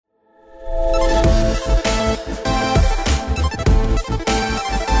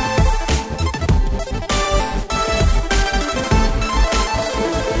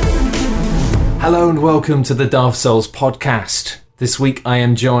and welcome to the Dark Souls podcast. This week I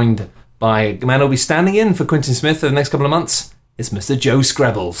am joined by a man who'll be standing in for Quentin Smith for the next couple of months. It's Mr. Joe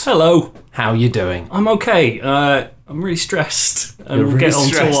Screbbles. Hello. How are you doing? I'm okay. I'm really stressed. And we'll get on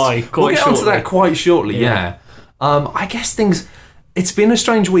to why quite We'll get shortly. on to that quite shortly, yeah. I guess it's been a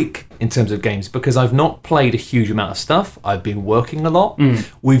strange week in terms of games because I've not played a huge amount of stuff. I've been working a lot.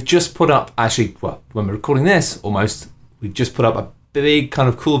 We've just put up, when we're recording this, we've just put up a big kind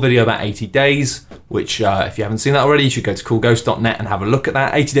of cool video about 80 Days, which if you haven't seen that already, you should go to coolghost.net and have a look at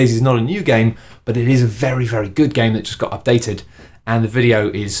that. 80 Days is not a new game, but it is a very, very good game that just got updated, and the video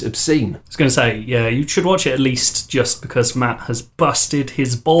is obscene. I was going to say, yeah, you should watch it at least just because Matt has busted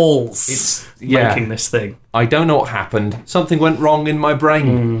his balls making this thing. I don't know what happened. Something went wrong in my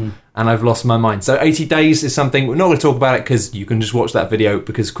brain, and I've lost my mind. So 80 Days is something, we're not going to talk about it because you can just watch that video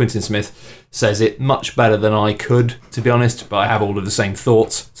because Quentin Smith says it much better than I could, to be honest, but I have all of the same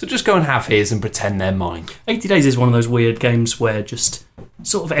thoughts. So just go and have his and pretend they're mine. 80 Days is one of those weird games where just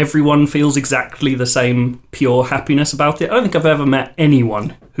sort of everyone feels exactly the same pure happiness about it. I don't think I've ever met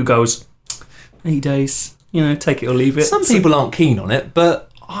anyone who goes, 80 Days, take it or leave it. Some people aren't keen on it,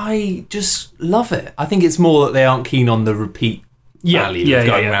 but I just love it. I think it's more that they aren't keen on the repeat value of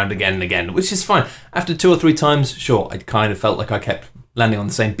going around again and again, which is fine. After 2 or 3 times, sure, I kind of felt like I kept landing on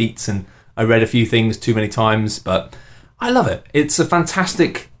the same beats and I read a few things too many times, but I love it. It's a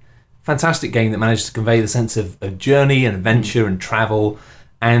fantastic game that manages to convey the sense of journey and adventure and travel,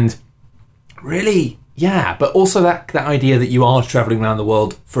 and really, but also that idea that you are travelling around the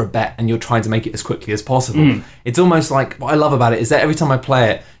world for a bet and you're trying to make it as quickly as possible. It's almost like, what I love about it is that every time I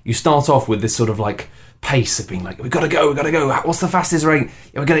play it, you start off with this sort of like pace of being like, we've got to go, what's the fastest rate?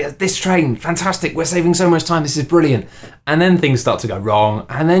 We're going to get this train, fantastic, we're saving so much time, this is brilliant. And then things start to go wrong,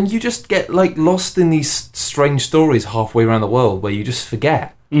 and then you just get like lost in these strange stories halfway around the world where you just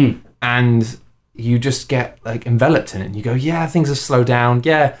forget. And you just get like enveloped in it, and you go, yeah, things have slowed down,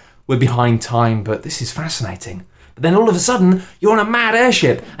 yeah, we're behind time, but this is fascinating. But then all of a sudden, you're on a mad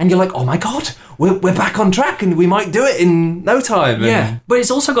airship, and you're like, oh my god, we're back on track, and we might do it in no time. Yeah, but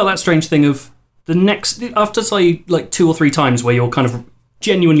it's also got that strange thing of the next, after say like 2 or 3 times where you're kind of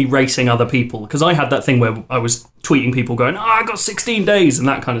genuinely racing other people, because I had that thing where I was tweeting people going, I got 16 days and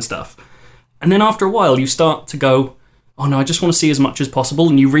that kind of stuff. And then after a while, you start to go, oh no, I just want to see as much as possible,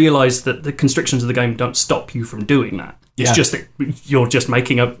 and you realise that the constrictions of the game don't stop you from doing that. It's just that you're just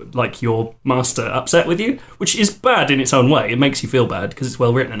making your master upset with you, which is bad in its own way. It makes you feel bad because it's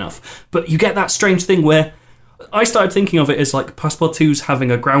well written enough. But you get that strange thing where I started thinking of it as like Passepartout's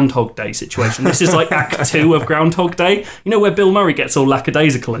having a Groundhog Day situation. This is like Act 2 of Groundhog Day. Where Bill Murray gets all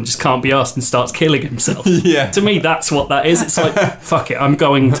lackadaisical and just can't be asked and starts killing himself. To me, that's what that is. It's like, fuck it, I'm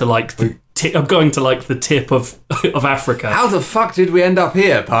going to like the tip of Africa. How the fuck did we end up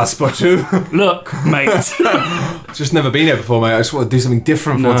here, Passepartout? Look, mate. Just never been here before, mate. I just want to do something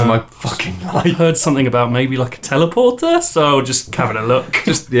different for my fucking life. I heard something about maybe like a teleporter, so just having a look.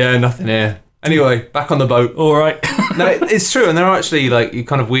 Nothing here. Anyway, back on the boat. All right. No, it's true, and there are actually like you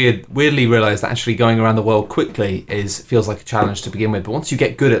kind of weirdly realise that actually going around the world quickly feels like a challenge to begin with. But once you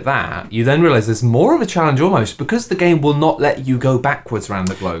get good at that, you then realise there's more of a challenge almost because the game will not let you go backwards around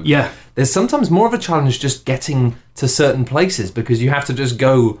the globe. Yeah. There's sometimes more of a challenge just getting to certain places because you have to just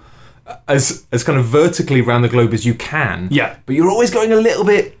go as kind of vertically around the globe as you can. Yeah. But you're always going a little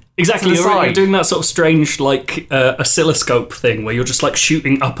bit. Exactly, you're doing that sort of strange, like, oscilloscope thing where you're just, like,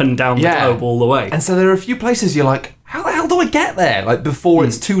 shooting up and down the globe all the way. And so there are a few places you're like, how the hell do I get there? Like, before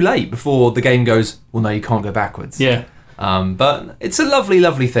it's too late, before the game goes, well, no, you can't go backwards. Yeah. But it's a lovely,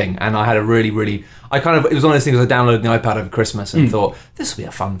 lovely thing. And I had a really, really... it was one of those things I downloaded the iPad over Christmas and thought, this will be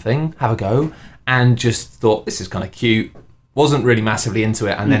a fun thing, have a go. And just thought, this is kind of cute. Wasn't really massively into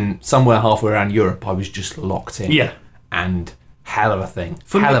it. And then somewhere halfway around Europe, I was just locked in. Yeah. And... hell of a thing.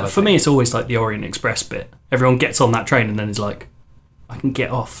 For me, it's always like the Orient Express bit. Everyone gets on that train and then is like, I can get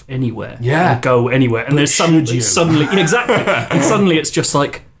off anywhere. Yeah. And go anywhere. And there's suddenly... Exactly. And suddenly it's just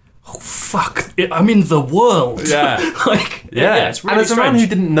like, oh, fuck, I'm in the world. Yeah. It's really and as a man strange. who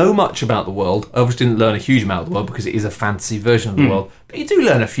didn't know much about the world, I obviously didn't learn a huge amount of the world because it is a fantasy version of the world, but you do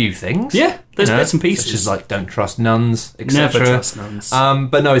learn a few things. Yeah, there's bits and pieces. Such as like, don't trust nuns, etc. Never trust nuns.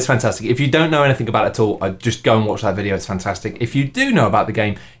 But no, it's fantastic. If you don't know anything about it at all, just go and watch that video, it's fantastic. If you do know about the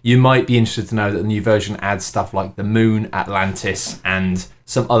game, you might be interested to know that the new version adds stuff like the moon, Atlantis, and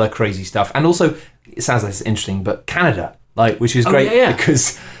some other crazy stuff. And also, it sounds like it's interesting, but Canada, which is great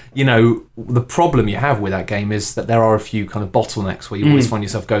because... the problem you have with that game is that there are a few kind of bottlenecks where you always find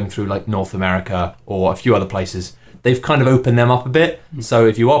yourself going through like North America or a few other places. They've kind of opened them up a bit. So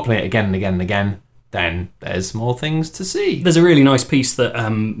if you are playing it again and again and again, then there's more things to see. There's a really nice piece that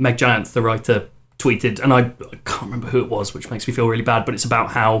Meg Giant, the writer, tweeted, and I can't remember who it was, which makes me feel really bad, but it's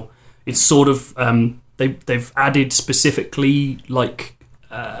about how it's sort of they've added specifically like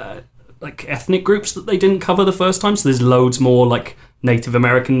ethnic groups that they didn't cover the first time. So there's loads more like Native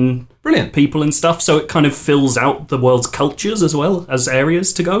American people and stuff. So it kind of fills out the world's cultures as well as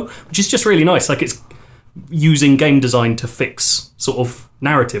areas to go, which is just really nice. Like it's using game design to fix sort of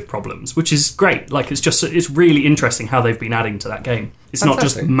narrative problems, which is great. Like it's really interesting how they've been adding to that game. It's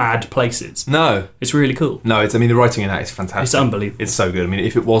fantastic. Not just mad places. No. It's really cool. No, the writing in that is fantastic. It's unbelievable. It's so good. I mean,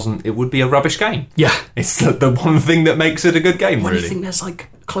 if it wasn't, it would be a rubbish game. Yeah. It's the one thing that makes it a good game, What really. do you think there's like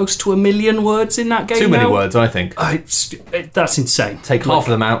close to 1 million words in that game Too many now? words, I think. That's insane. Take half of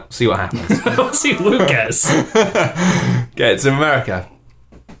them out, see what happens. See who cares. Get to America.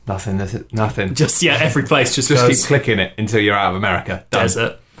 Nothing. Just every place just Just goes keep clicking it until you're out of America. Done.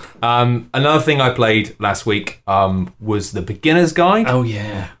 desert. Another thing I played last week was the Beginner's Guide. Oh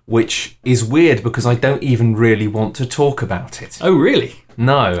yeah. Which is weird because I don't even really want to talk about it. Oh really?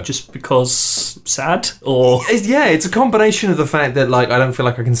 No. Just because sad or it's a combination of the fact that like I don't feel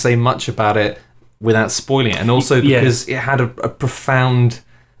like I can say much about it without spoiling it, and also because it had a profound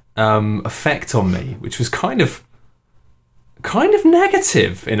effect on me, which was kind of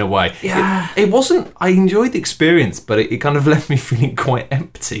negative in a way. Yeah. It wasn't. I enjoyed the experience, but it kind of left me feeling quite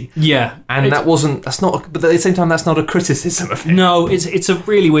empty. Yeah. And that's not. But at the same time, that's not a criticism of it. No, it's a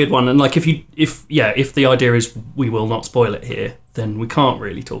really weird one. And like if the idea is we will not spoil it here, then we can't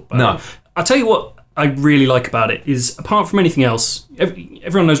really talk about it. I'll tell you what I really like about it is, apart from anything else,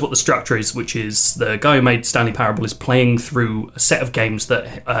 everyone knows what the structure is, which is the guy who made Stanley Parable is playing through a set of games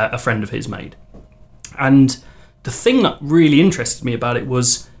that a friend of his made. And the thing that really interested me about it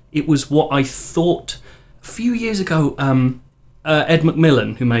was what I thought a few years ago. Ed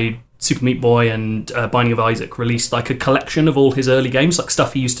McMillan, who made Super Meat Boy and Binding of Isaac, released like a collection of all his early games, like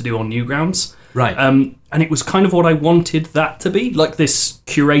stuff he used to do on Newgrounds. Right. And it was kind of what I wanted that to be, like this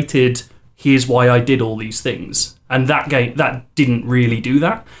curated, here's why I did all these things. And that game, that didn't really do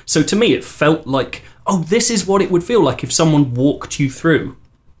that. So to me, it felt like, oh, this is what it would feel like if someone walked you through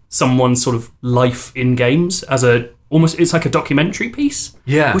someone's sort of life in games as it's like a documentary piece.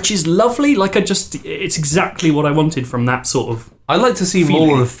 Yeah. Which is lovely. Like it's exactly what I wanted from that sort of I'd like to see feeling.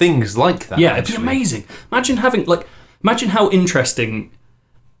 more of things like that. Yeah, it'd be amazing. Imagine how interesting,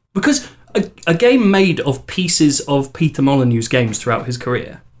 because a game made of pieces of Peter Molyneux's games throughout his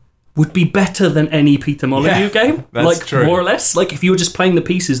career would be better than any Peter Molyneux game. That's true. More or less. Like if you were just playing the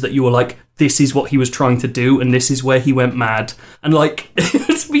pieces that you were like, this is what he was trying to do and this is where he went mad. And like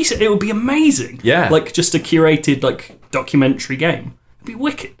it would be amazing. Yeah. Like just a curated like documentary game. It'd be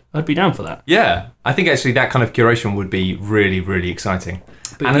wicked. I'd be down for that. Yeah. I think actually that kind of curation would be really, really exciting.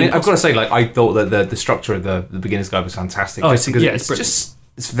 But and I've got to say, like, I thought that the structure of the Beginner's Guide was fantastic. Oh, just because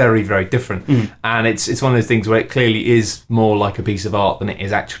it's very, very different. And it's one of those things where it clearly is more like a piece of art than it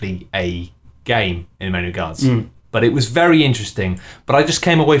is actually a game in many regards. But it was very interesting. But I just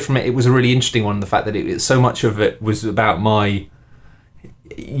came away from it. It was a really interesting one. The fact that so much of it was about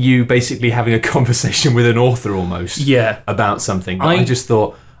you basically having a conversation with an author almost. Yeah. About something. I just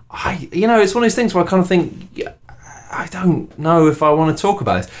thought, it's one of those things where I kind of think, I don't know if I want to talk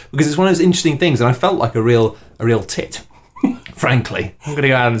about this, because it's one of those interesting things, and I felt like a real tit. Frankly, I'm going to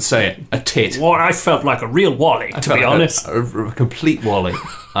go out and say it, a tit. Well, I felt like a real Wally, to be honest. A complete Wally.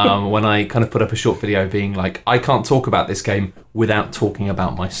 When I kind of put up a short video being like, I can't talk about this game without talking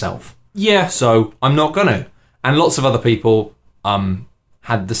about myself. Yeah. So I'm not going to. And lots of other people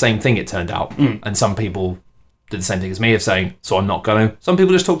had the same thing, it turned out. And some people did the same thing as me of saying, so I'm not going to. Some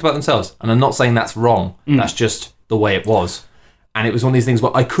people just talked about themselves. And I'm not saying that's wrong. That's just the way it was. And it was one of these things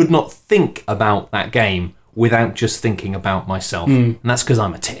where I could not think about that game without just thinking about myself. And that's because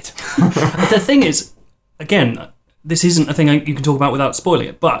I'm a tit. The thing is, again, this isn't a thing you can talk about without spoiling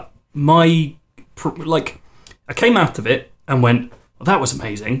it, but I came out of it and went, well, that was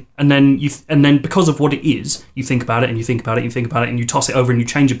amazing. And then because of what it is, you think about it and you think about it and you think about it and you toss it over and you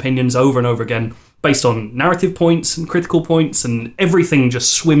change opinions over and over again based on narrative points and critical points, and everything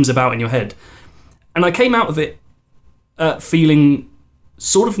just swims about in your head. And I came out of it feeling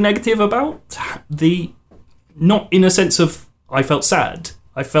sort of negative about not in a sense of I felt sad.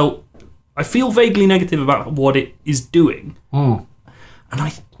 I feel vaguely negative about what it is doing. And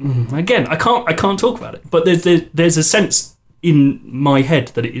I can't talk about it. But there's a sense in my head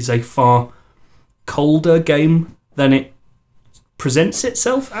that it is a far colder game than it presents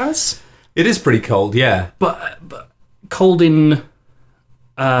itself as. It is pretty cold, yeah. But cold in.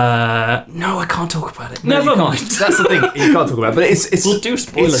 No, I can't talk about it. Never mind. That's the thing, you can't talk about it. But it's we'll do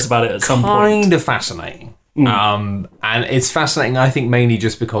spoilers about it at some point. Kind of fascinating. And it's fascinating, I think, mainly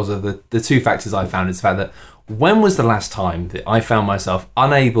just because of the two factors I found. Is the fact that when was the last time that I found myself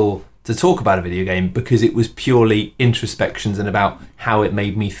unable to talk about a video game because it was purely introspections and about how it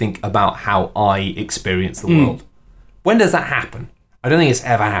made me think about how I experience the world? When does that happen? I don't think it's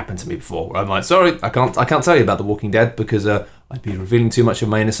ever happened to me before. Where I'm like, sorry, I can't tell you about The Walking Dead because I'd be revealing too much of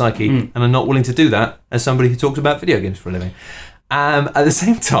my inner psyche, and I'm not willing to do that as somebody who talks about video games for a living. At the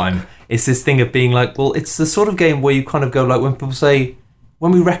same time, it's this thing of being like, well, it's the sort of game where you kind of go like when people say,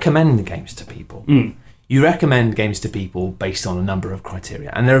 when we recommend games to people, you recommend games to people based on a number of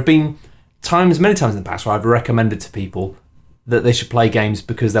criteria. And there have been many times in the past where I've recommended to people that they should play games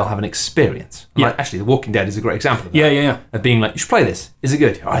because they'll have an experience. Like, actually, The Walking Dead is a great example of that. Yeah. Of being like, you should play this. Is it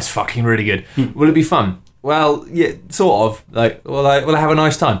good? Oh, it's fucking really good. Will it be fun? Well, yeah, sort of. Like, will I have a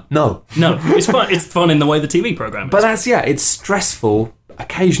nice time? No. It's fun. It's fun in the way the TV program is. But it's stressful,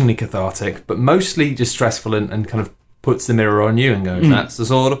 occasionally cathartic, but mostly just stressful and kind of puts the mirror on you and goes, that's the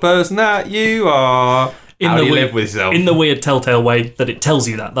sort of person that you are. How do you live with yourself? In the weird telltale way that it tells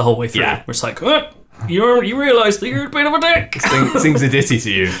you that the whole way through. Yeah. Where it's like, you realise that you're a bit of a dick. Sings a ditty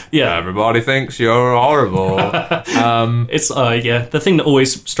to you. Yeah. Everybody thinks you're horrible. It's the thing that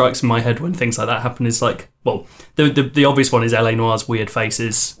always strikes in my head when things like that happen is like, well, the obvious one is L.A. Noire's Weird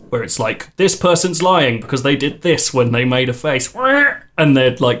Faces, where it's like, this person's lying because they did this when they made a face, and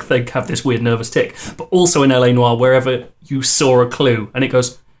they have this weird nervous tick. But also in L.A. Noire, wherever you saw a clue and it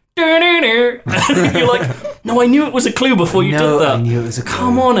goes, you're like, no, I knew it was a clue before you did that. I knew it was a clue.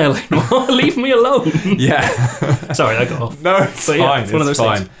 Come on, L.A. Noire, leave me alone. Yeah. Sorry, I got off. No, it's fine. It's one of those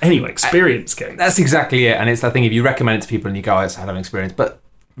things. Anyway, experience game. That's exactly it. And it's that thing, if you recommend it to people and you go, I had an experience. But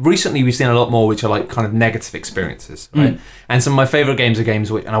recently we've seen a lot more which are like kind of negative experiences, right? And some of my favourite games are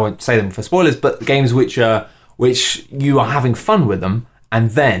games which, and I won't say them for spoilers, but games which you are having fun with them,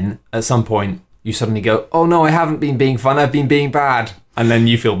 and then at some point you suddenly go, oh no, I haven't been being fun, I've been being bad. And then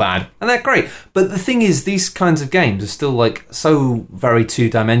you feel bad. And they're great. But the thing is, these kinds of games are still like so very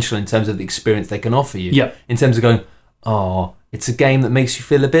two-dimensional in terms of the experience they can offer you. Yeah. In terms of going, oh, it's a game that makes you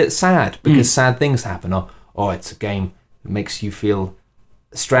feel a bit sad because sad things happen. Or, oh, it's a game that makes you feel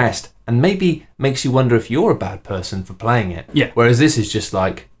stressed and maybe makes you wonder if you're a bad person for playing it. Yeah. Whereas this is just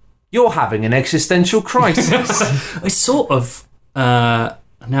like, you're having an existential crisis. It's sort of, now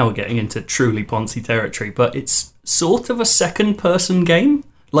we're getting into truly Ponzi territory, but it's sort of a second-person game.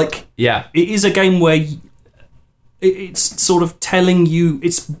 Like, yeah, it is a game where it's sort of telling you,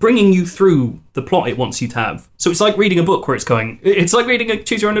 it's bringing you through the plot it wants you to have. So it's like reading a book where it's like reading a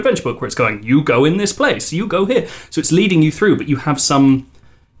choose your own adventure book where it's going, you go in this place, you go here. So it's leading you through, but you have some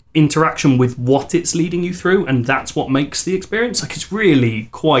interaction with what it's leading you through, and that's what makes the experience. Like, it's really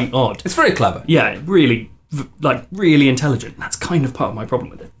quite odd. It's very clever. Yeah, really intelligent. That's kind of part of my problem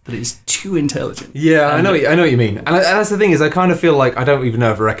with it, that it's too intelligent. Yeah, I know what you mean. And that's the thing, is I kind of feel like I don't even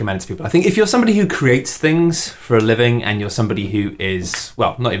know if I recommend it to people. I think if you're somebody who creates things for a living and you're somebody who is,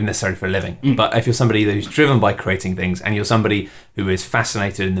 well, not even necessarily for a living, but if you're somebody who's driven by creating things and you're somebody who is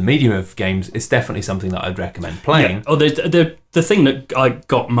fascinated in the medium of games, it's definitely something that I'd recommend playing. Yeah. Oh, the thing that I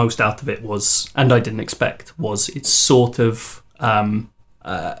got most out of it was, and I didn't expect, was it's sort of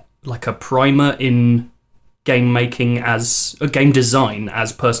like a primer in game making as a game design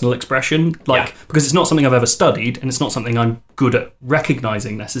as personal expression, because it's not something I've ever studied and it's not something I'm good at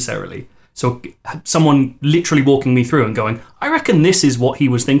recognizing necessarily. So someone literally walking me through and going, I reckon this is what he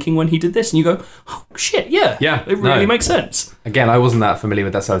was thinking when he did this, and you go, oh shit, yeah, it really makes sense. Again, I wasn't that familiar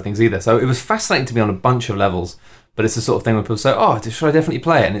with that side of things either, so it was fascinating to me on a bunch of levels. But it's the sort of thing where people say, oh, should I definitely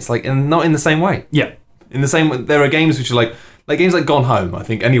play it? And it's like, not in the same way. Yeah. In the same way, there are games which are like games like Gone Home. I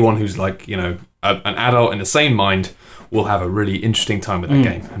think anyone who's like, an adult in a sane mind will have a really interesting time with that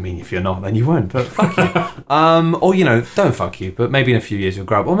game. I mean, if you're not, then you won't, but fuck you. Or, don't fuck you, but maybe in a few years you'll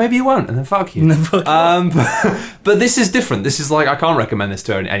grow up. Or maybe you won't, and then fuck you. But this is different. This is like, I can't recommend this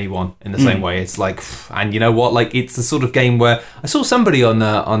to anyone in the same way. It's like, and you know what? Like, it's the sort of game where I saw somebody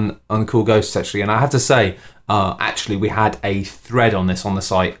on Cool Ghosts, actually, and I have to say, actually, we had a thread on this on the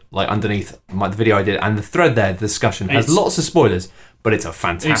site, like underneath the video I did, and the thread there, the discussion, has lots of spoilers, but it's a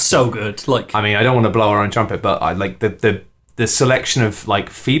fantastic. It's so good. Like, I mean, I don't want to blow our own trumpet, but I like the selection of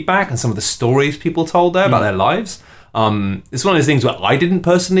like feedback and some of the stories people told there about their lives. It's one of those things where I didn't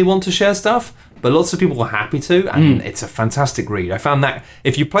personally want to share stuff, but lots of people were happy to, and it's a fantastic read. I found that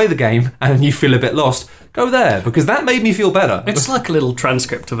if you play the game and you feel a bit lost, go there, because that made me feel better. It's like a little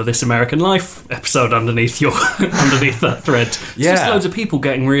transcript of a This American Life episode underneath that thread. It's just loads of people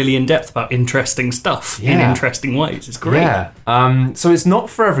getting really in depth about interesting stuff in interesting ways. It's great. Yeah. So it's not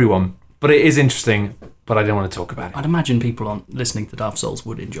for everyone, but it is interesting. But I don't want to talk about it. I'd imagine people listening to Dark Souls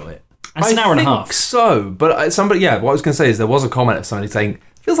would enjoy it. It's an hour and a half. So, but somebody, what I was going to say is there was a comment of somebody saying,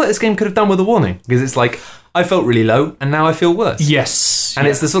 feels like this game could have done with a warning, because it's like, I felt really low and now I feel worse. Yes. And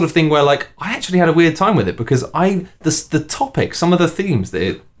it's the sort of thing where, like, I actually had a weird time with it because the topic, some of the themes that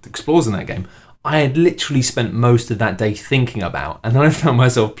it explores in that game, I had literally spent most of that day thinking about. And then I found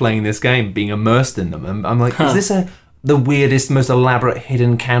myself playing this game, being immersed in them. And I'm like, is this the weirdest, most elaborate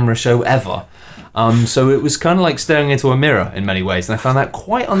hidden camera show ever? So it was kind of like staring into a mirror in many ways, and I found that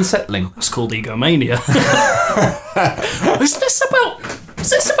quite unsettling. That's called egomania. Is this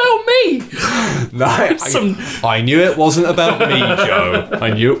about me? No, I knew it wasn't about me, Joe.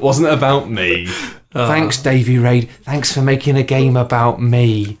 I knew it wasn't about me. Thanks, Davey Raid. Thanks for making a game about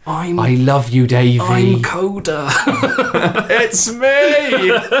me. I love you, Davey. I'm Coda. It's me.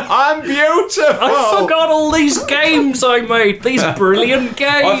 I'm beautiful. I forgot all these games I made. These brilliant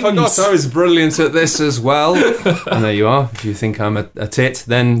games. I forgot I was brilliant at this as well. And there you are. If you think I'm a tit,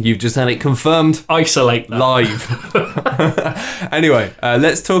 then you've just had it confirmed. Isolate that. Live. Anyway,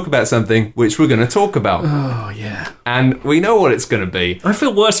 let's talk about something which we're going to talk about. Oh, yeah. And we know what it's going to be. I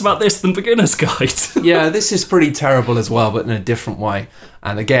feel worse about this than Beginner's Guide. Yeah, this is pretty terrible as well, but in a different way.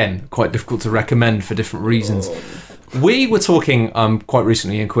 And again, quite difficult to recommend for different reasons. We were talking quite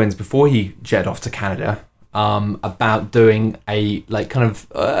recently in Quinn's, before he jetted off to Canada, about doing a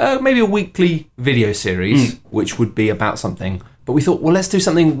maybe a weekly video series, which would be about something. But we thought, well, let's do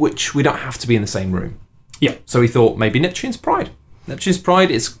something which we don't have to be in the same room. Yeah. So we thought maybe Neptune's Pride. Neptune's Pride,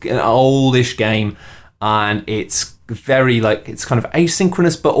 it's an oldish game, and it's very it's kind of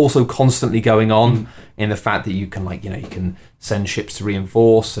asynchronous but also constantly going on in the fact that you can you can send ships to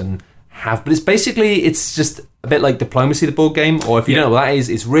reinforce and have, but it's just a bit like Diplomacy, the board game, or if you don't know what that is,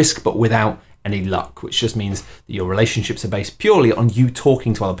 it's Risk but without any luck, which just means that your relationships are based purely on you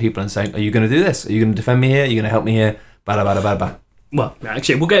talking to other people and saying, are you going to do this? Are you going to defend me here? Are you going to help me here? Bada bada bada bada. Well,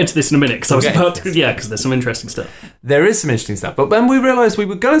 actually, we'll get into this in a minute, because because there's some interesting stuff. There is some interesting stuff, but when we realised we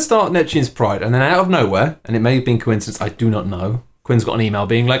were going to start Neptune's Pride, and then out of nowhere, and it may have been coincidence, I do not know, Quinn's got an email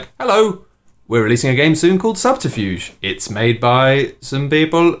being like, hello, we're releasing a game soon called Subterfuge. It's made by some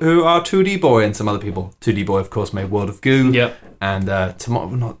people who are 2D Boy and some other people. 2D Boy, of course, made World of Goo. Yep. And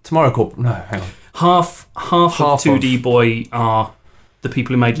Tomorrow Corp. No, hang on. Half of 2D Boy are the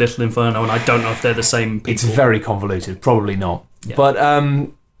people who made Little Inferno, and I don't know if they're the same people. It's very convoluted, probably not. Yeah. But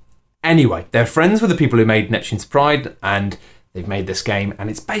anyway, they're friends with the people who made Neptune's Pride, and they've made this game,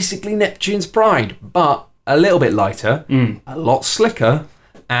 and it's basically Neptune's Pride, but a little bit lighter, a lot slicker,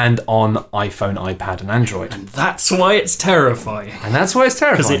 and on iPhone, iPad, and Android. And that's why it's terrifying.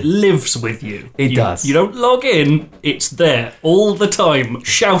 Because it lives with you. It does. You don't log in, it's there all the time,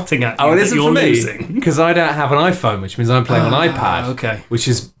 shouting at you that you're losing. Because I don't have an iPhone, which means I'm playing on iPad. Okay. Which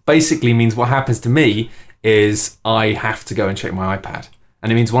is basically means what happens to me is I have to go and check my iPad.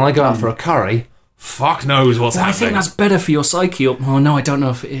 And it means when I go out for a curry, fuck knows what's happening. I think that's better for your psyche. Oh, no, I don't know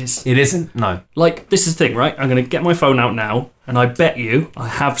if it is. It isn't, no. This is the thing, right? I'm going to get my phone out now, and I bet you I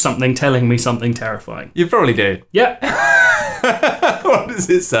have something telling me something terrifying. You probably do. Yeah. What does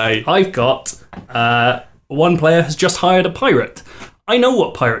it say? I've got, one player has just hired a pirate. I know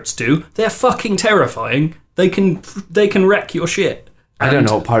what pirates do. They're fucking terrifying. They can wreck your shit. I don't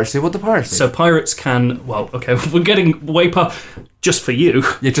know what pirates do. What do pirates do? So pirates can... Well, okay, we're getting way past... Just for you.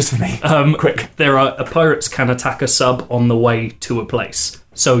 Yeah, just for me. Quick. Pirates can attack a sub on the way to a place.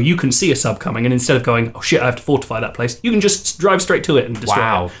 So you can see a sub coming, and instead of going, oh shit, I have to fortify that place, you can just drive straight to it and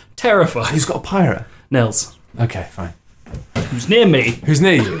destroy it. Terrifying. Who's got a pirate? Nels. Okay, fine. Who's near me. Who's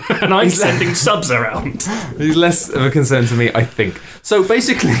near you? And I'm sending subs around. He's less of a concern to me, I think. So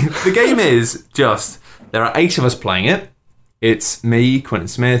basically, the game is just... There are 8 of us playing it. It's me, Quentin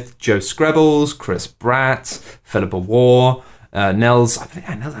Smith, Joe Screbbles, Chris Bratt, Philippa War, Nels, I think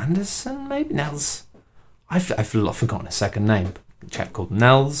Nels Anderson, maybe? Nels. I've forgotten his second name. A chap called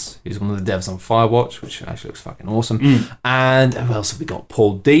Nels, who's one of the devs on Firewatch, which actually looks fucking awesome. And who else have we got?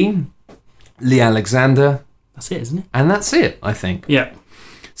 Paul Dean, Lee Alexander. That's it, isn't it? And that's it, I think. Yeah.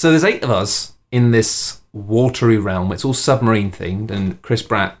 So there's 8 of us in this watery realm. It's all submarine themed, and Chris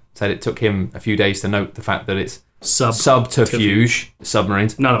Bratt said it took him a few days to note the fact that it's Subterfuge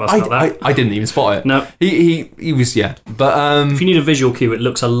submarines. None of us got that. I didn't even spot it. No. He was, yeah. But if you need a visual cue, it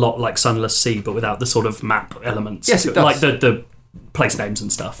looks a lot like Sunless Sea, but without the sort of map elements. Yes, it does. Like the place names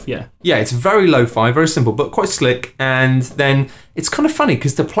and stuff, yeah. Yeah, it's very lo-fi, very simple, but quite slick. And then it's kind of funny,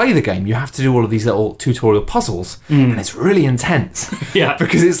 because to play the game, you have to do all of these little tutorial puzzles, and it's really intense. Yeah.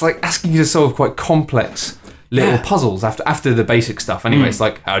 Because it's like asking you to solve quite complex little puzzles after the basic stuff. Anyway, it's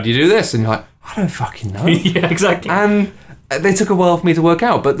like, how do you do this? And you're like, I don't fucking know. Yeah, exactly. And they took a while for me to work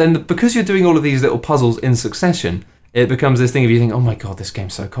out. But then because you're doing all of these little puzzles in succession, it becomes this thing of you think, oh my god, this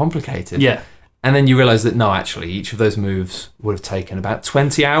game's so complicated. Yeah. And then you realise that no, actually, each of those moves would have taken about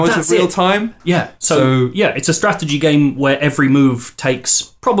 20 hours of real time. Yeah. So, it's a strategy game where every move takes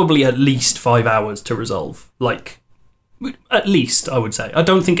probably at least 5 hours to resolve. Like, at least, I would say. I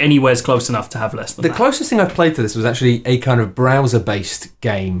don't think anywhere's close enough to have less than that. The closest thing I've played to this was actually a kind of browser-based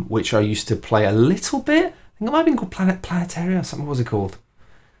game, which I used to play a little bit. I think it might have been called Planetaria or something. What was it called?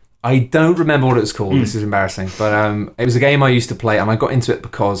 I don't remember what it was called. This is embarrassing. But it was a game I used to play, and I got into it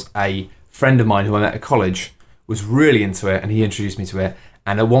because a friend of mine who I met at college was really into it, and he introduced me to it.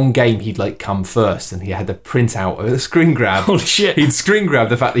 And at one game, he'd like come first, and he had the printout of a screen grab. Holy shit! He'd screen grabbed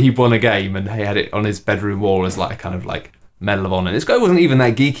the fact that he'd won a game, and he had it on his bedroom wall as like a kind of like Medal of Honor. This guy wasn't even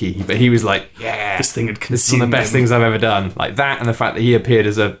that geeky, but he was like, "Yeah, this thing had consumed this is one of the best things I've ever done." Like that, and the fact that he appeared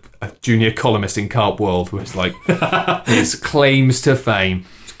as a junior columnist in Carp World was like his claims to fame.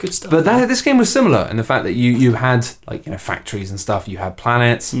 Good stuff. But this game was similar in the fact that you had like factories and stuff. You had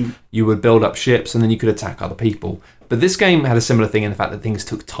planets. You would build up ships, and then you could attack other people. But this game had a similar thing in the fact that things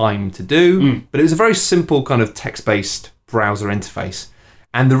took time to do. But it was a very simple kind of text-based browser interface.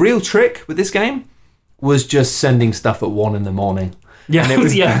 And the real trick with this game was just sending stuff at 1 a.m. Yeah, and it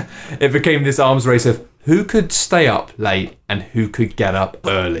was it became this arms race of who could stay up late and who could get up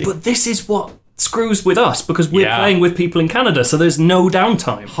early. But this is what screws with us, because we're playing with people in Canada, so there's no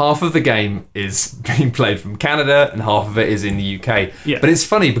downtime. Half of the game is being played from Canada and half of it is in the UK. Yeah. But it's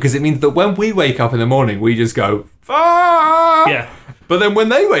funny because it means that when we wake up in the morning, we just go, fuck! Yeah. But then when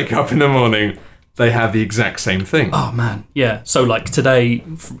they wake up in the morning, they have the exact same thing. Oh, man. Yeah. So, like, today,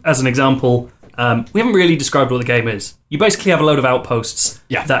 as an example, we haven't really described what the game is. You basically have a load of outposts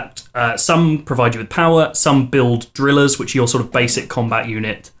that some provide you with power, some build drillers, which are your sort of basic combat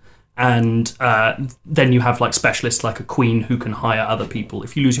unit. And then you have like specialists like a queen who can hire other people.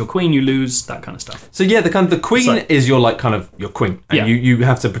 If you lose your queen, you lose, that kind of stuff. So yeah, the queen is your like kind of your queen, and you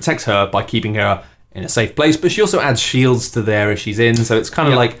have to protect her by keeping her in a safe place. But she also adds shields to the area she's in, so it's kind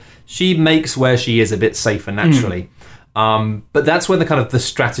of like she makes where she is a bit safer naturally. But that's when the kind of the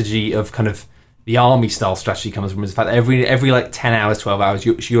strategy of kind of the army style strategy comes from, is the fact that every like 10 hours, 12 hours,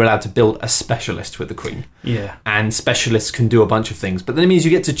 you're allowed to build a specialist with the queen. Yeah. And specialists can do a bunch of things. But then it means you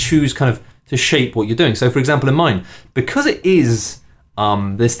get to choose kind of to shape what you're doing. So for example, in mine, because it is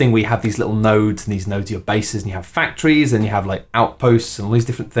this thing where you have these little nodes, and these nodes are your bases, and you have factories, and you have like outposts and all these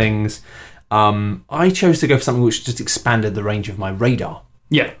different things, I chose to go for something which just expanded the range of my radar.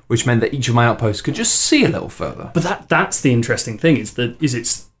 Yeah. Which meant that each of my outposts could just see a little further. But that's the interesting thing, is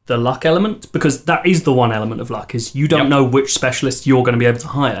it's the luck element, because that is the one element of luck, is you don't know which specialist you're going to be able to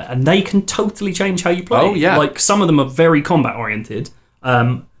hire, and they can totally change how you play. Oh, yeah. Like, some of them are very combat oriented.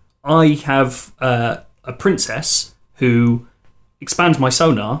 I have a princess who expands my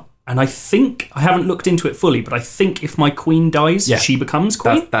sonar, and I think, I haven't looked into it fully, but I think if my queen dies, she becomes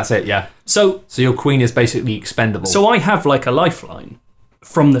queen. That's it, yeah. So your queen is basically expendable. So I have like a lifeline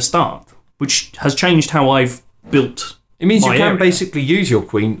from the start, which has changed how I've built. It means you can area. basically use your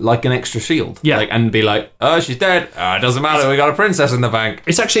queen like an extra shield. Yeah. Like, and be like, oh, she's dead. Oh, it doesn't matter. We got a princess in the bank.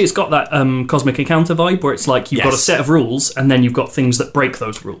 It's got that Cosmic Encounter vibe, where it's like you've got a set of rules, and then you've got things that break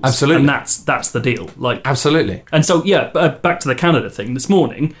those rules. Absolutely. And that's the deal. Like, absolutely. And so, back to the Canada thing. This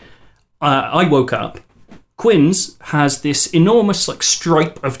morning, I woke up. Quinn's has this enormous like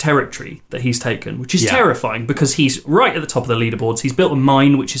stripe of territory that he's taken, which is terrifying, because he's right at the top of the leaderboards. He's built a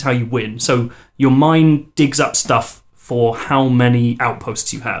mine, which is how you win. So your mine digs up stuff for how many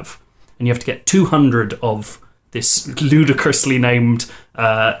outposts you have, and you have to get 200 of this ludicrously named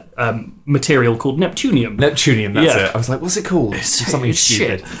material called Neptunium. Neptunium, that's it. I was like, what's it called? It's something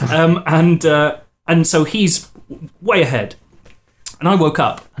stupid. And so he's way ahead, and I woke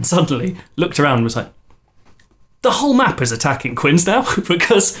up and suddenly looked around and was like, the whole map is attacking Quinn's now,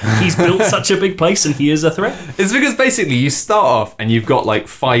 because he's built such a big place and he is a threat. It's because basically you start off and you've got like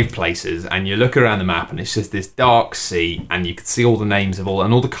 5 places, and you look around the map and it's just this dark sea, and you can see all the names of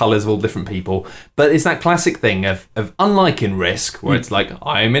all the colours of all different people. But it's that classic thing of unlike in Risk, where it's like,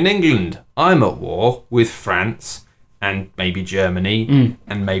 I'm in England, I'm at war with France and maybe Germany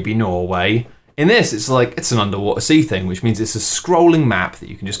and maybe Norway. In this, it's like, it's an underwater sea thing, which means it's a scrolling map that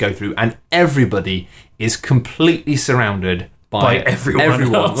you can just go through, and everybody is completely surrounded by everyone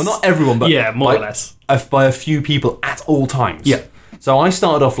else. Well, not everyone, but more or less. By a few people at all times. Yeah. So I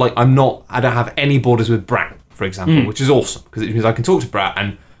started off like, I don't have any borders with Brat, for example, which is awesome, because it means I can talk to Brat,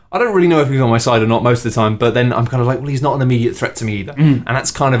 and I don't really know if he's on my side or not most of the time, but then I'm kind of like, well, he's not an immediate threat to me either. And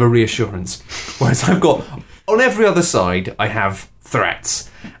that's kind of a reassurance. Whereas I've got, on every other side, I have threats.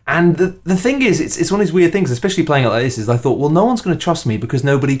 And the thing is, it's one of these weird things, especially playing it like this, is I thought, well, no one's going to trust me because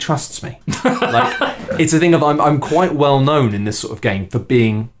nobody trusts me. Like, it's a thing of I'm quite well known in this sort of game for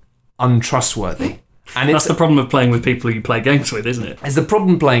being untrustworthy. And that's the problem of playing with people you play games with, isn't it? It's the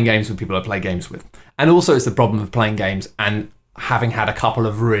problem playing games with people I play games with. And also it's the problem of playing games and having had a couple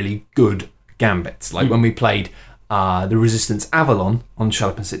of really good gambits. Like when we played the Resistance Avalon on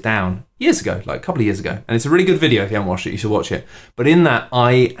Shut Up and Sit Down years ago, like a couple of years ago. And it's a really good video. If you haven't watched it, you should watch it. But in that,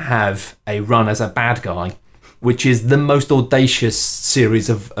 I have a run as a bad guy, which is the most audacious series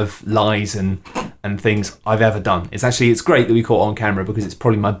of lies and things I've ever done. It's great that we caught it on camera because it's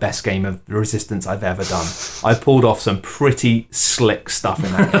probably my best game of the Resistance I've ever done. I pulled off some pretty slick stuff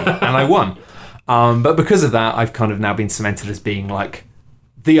in that game, and I won. But because of that, I've kind of now been cemented as being like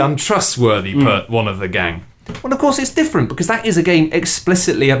the untrustworthy one of the gang. Well, of course, it's different because that is a game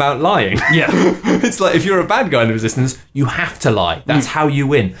explicitly about lying. Yeah. It's like if you're a bad guy in the Resistance, you have to lie. That's how you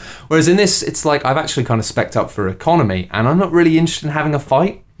win. Whereas in this, it's like I've actually kind of spec'd up for economy and I'm not really interested in having a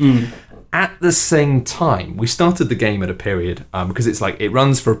fight. At the same time, we started the game at a period because it's like it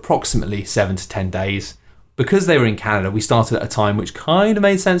runs for approximately 7 to 10 days. Because they were in Canada, we started at a time which kind of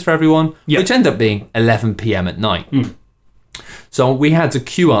made sense for everyone, which ended up being 11 p.m. at night. So we had to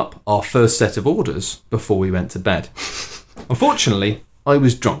queue up our first set of orders before we went to bed. Unfortunately, I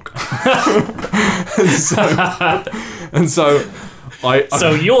was drunk.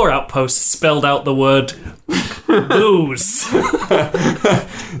 So your outpost spelled out the word booze.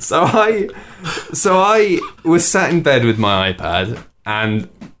 So I was sat in bed with my iPad and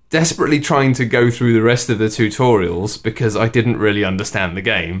desperately trying to go through the rest of the tutorials because I didn't really understand the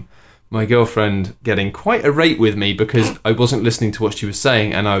game. My girlfriend getting quite irate with me because I wasn't listening to what she was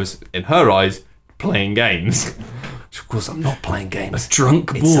saying and I was, in her eyes, playing games. Which, of course, I'm not playing games. A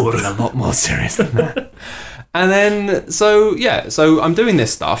drunk It's boor. something a lot more serious than that. And then, so I'm doing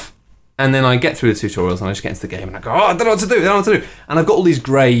this stuff and then I get through the tutorials and I just get into the game and I go, I don't know what to do. And I've got all these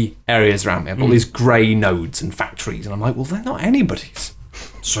grey areas around me. I've got all these grey nodes and factories and I'm like, well, they're not anybody's.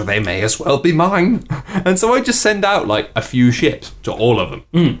 So they may as well be mine. And so I just send out like a few ships to all of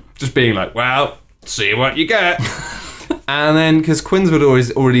them. Just being like, well, see what you get. And then, because Quinswood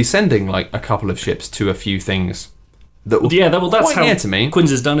was already sending like a couple of ships to a few things that were that's how near to me. Quins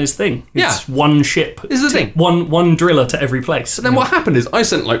has done his thing. It's one ship. This is the thing. One driller to every place. But then what happened is I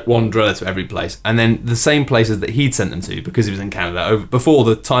sent like one driller to every place, and then the same places that he'd sent them to, because he was in Canada, before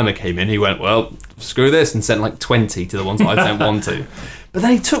the timer came in, he went, well, screw this, and sent like 20 to the ones that I'd sent one to. But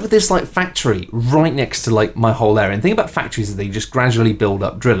then he took this like factory right next to like my whole area. And the thing about factories is they just gradually build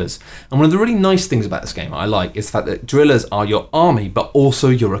up drillers. And one of the really nice things about this game I like is the fact that drillers are your army, but also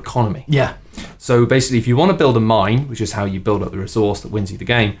your economy. Yeah. So basically, if you want to build a mine, which is how you build up the resource that wins you the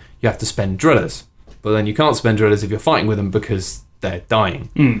game, you have to spend drillers. But then you can't spend drillers if you're fighting with them because they're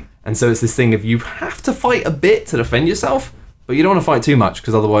dying. And so it's this thing of you have to fight a bit to defend yourself, but you don't want to fight too much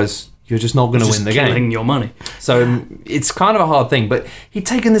because otherwise you're just not going to win the game. Killing your money. So it's kind of a hard thing, but he'd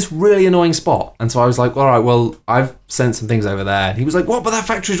taken this really annoying spot. And so I was like, all right, well, I've sent some things over there. And he was like, what? But that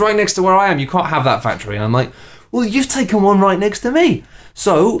factory's right next to where I am. You can't have that factory. And I'm like, well, you've taken one right next to me.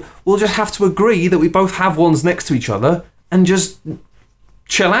 So we'll just have to agree that we both have ones next to each other and just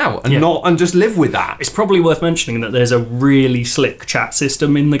chill out and just live with that. It's probably worth mentioning that there's a really slick chat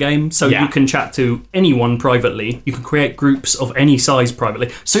system in the game, so you can chat to anyone privately. You can create groups of any size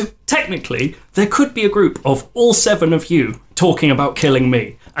privately. So technically, there could be a group of all 7 of you talking about killing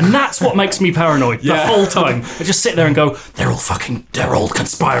me. And that's what makes me paranoid the whole time. I just sit there and go, they're all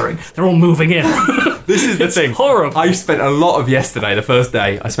conspiring. They're all moving in. This is the thing. Horrible. I spent a lot of yesterday, the first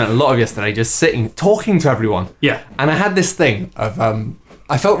day, just sitting, talking to everyone. Yeah. And I had this thing of,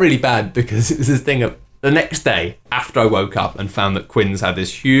 I felt really bad because it was this thing of, the next day, after I woke up and found that Quins had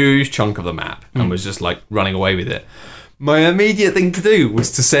this huge chunk of the map and was just like running away with it, my immediate thing to do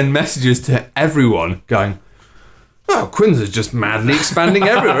was to send messages to everyone going, oh, Quins is just madly expanding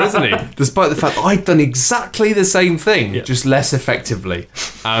everywhere, isn't he? Despite the fact that I'd done exactly the same thing, just less effectively.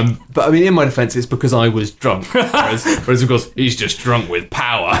 But I mean, in my defence, it's because I was drunk. Whereas of course, he's just drunk with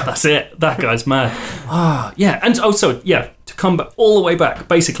power. That's it. That guy's mad. And also, to come back all the way back,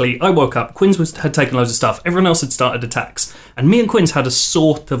 basically, I woke up, Quins had taken loads of stuff, everyone else had started attacks, and me and Quins had a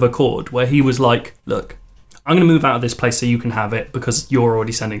sort of accord where he was like, look, I'm going to move out of this place so you can have it because you're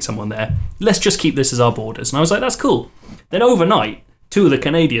already sending someone there. Let's just keep this as our borders. And I was like, that's cool. Then overnight, 2 of the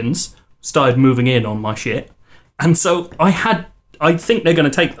Canadians started moving in on my shit. And so I think they're going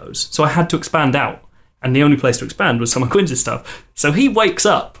to take those. So I had to expand out. And the only place to expand was some of Quins' stuff. So he wakes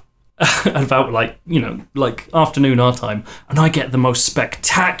up at about afternoon our time, and I get the most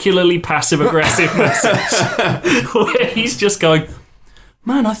spectacularly passive-aggressive message where he's just going,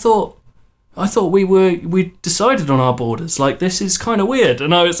 man, I thought we decided on our borders. Like, this is kind of weird.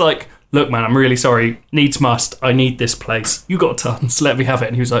 And I was like, look, man, I'm really sorry. Needs must. I need this place. You got tons. Let me have it.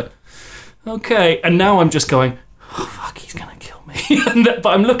 And he was like, okay. And now I'm just going, oh, fuck, he's going to kill me. But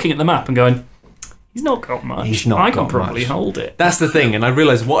I'm looking at the map and going, he's not got much. I can probably hold it. That's the thing. And I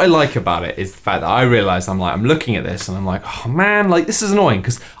realised what I like about it is the fact that I realised I'm looking at this and I'm like, oh man, like this is annoying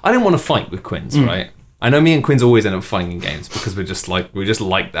because I didn't want to fight with Quinns, right? I know me and Quinns always end up fighting in games because we're just like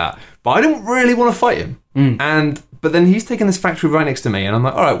that. But I didn't really want to fight him. But then he's taking this factory right next to me and I'm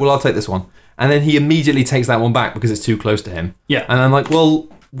like, all right, well, I'll take this one. And then he immediately takes that one back because it's too close to him. Yeah. And I'm like, well,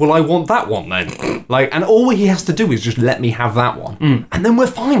 I want that one then. And all he has to do is just let me have that one. And then we're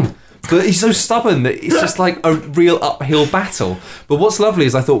fine. But he's so stubborn that it's just like a real uphill battle. But what's lovely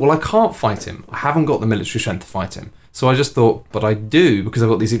is I thought, well, I can't fight him. I haven't got the military strength to fight him. So I just thought, but I do, because I've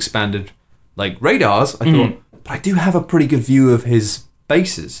got these expanded radars. I thought, but I do have a pretty good view of his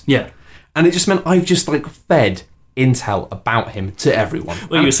bases. Yeah. And it just meant I've just fed intel about him to everyone.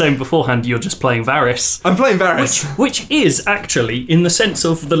 Well, you were saying beforehand you're just playing Varys. I'm playing Varys. Which is actually, in the sense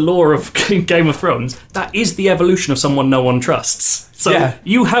of the lore of Game of Thrones, that is the evolution of someone no one trusts. So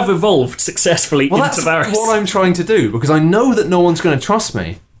you have evolved successfully into Varys. That's what I'm trying to do, because I know that no one's going to trust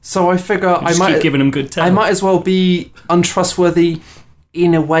me. So I figure I might keep giving him good tell. I might as well be untrustworthy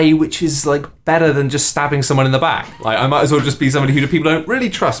in a way which is better than just stabbing someone in the back. I might as well just be somebody who people don't really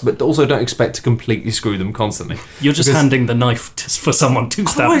trust, but also don't expect to completely screw them constantly. You're just handing the knife for someone to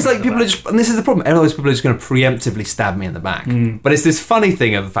stab. Otherwise, people are just, and this is the problem. Otherwise, people are just going to preemptively stab me in the back. But it's this funny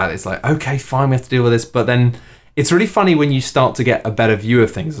thing of the fact that it's okay, fine, we have to deal with this. But then it's really funny when you start to get a better view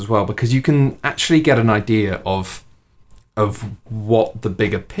of things as well, because you can actually get an idea of what the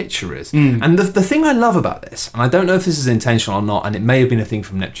bigger picture is. And the thing I love about this, and I don't know if this is intentional or not, and it may have been a thing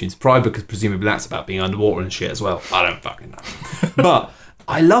from Neptune's Pride, because presumably that's about being underwater and shit as well. I don't fucking know. But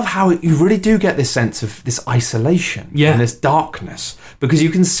I love how you really do get this sense of this isolation and this darkness, because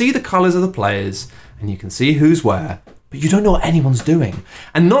you can see the colours of the players and you can see who's where, but you don't know what anyone's doing.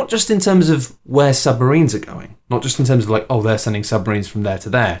 And not just in terms of where submarines are going, not just in terms of they're sending submarines from there to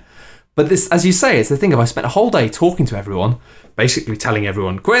there. But this, as you say, it's the thing of I spent a whole day talking to everyone, basically telling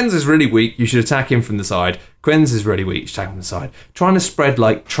everyone, Quinns is really weak, you should attack him from the side. Quinns is really weak, you should attack him from the side. Trying to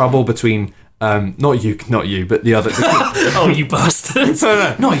spread trouble between, not you, but the other. Oh, you bastards.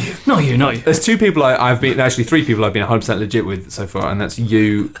 No. Not you. There's three people I've been 100% legit with so far, and that's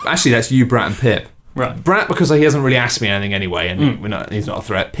you. Actually, that's you, Brat, and Pip. Right. Brat, because he hasn't really asked me anything anyway, and he's not a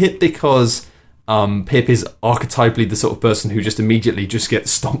threat. Pip, because Pip is archetypally the sort of person who just immediately just gets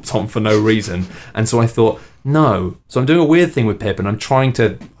stomped on for no reason. And so I thought, no. So I'm doing a weird thing with Pip, and I'm trying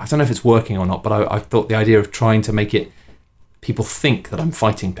to, I don't know if it's working or not, but I thought the idea of trying to make it, people think that I'm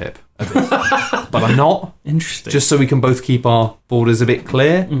fighting Pip a bit. But I'm not. Interesting. Just so we can both keep our borders a bit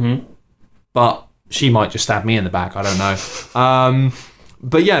clear. But she might just stab me in the back, I don't know.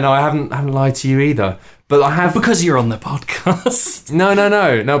 But yeah, no, I haven't lied to you either. But I have, because you're on the podcast. No.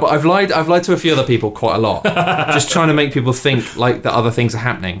 But I've lied to a few other people quite a lot, just trying to make people think that other things are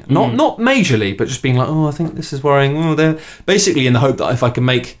happening. Not majorly, but just being I think this is worrying. They're basically in the hope that if I can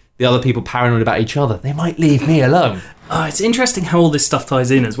make the other people paranoid about each other, they might leave me alone. It's interesting how all this stuff ties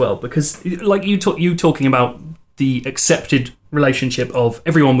in as well, because you talking about the accepted relationship of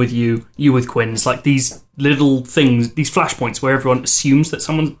everyone with you with Quinns, these little things, these flashpoints where everyone assumes that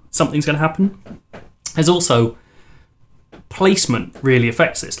something's going to happen. There's also placement really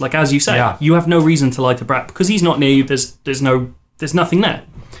affects this. As you say, you have no reason to lie to Brat because he's not near you. There's nothing there.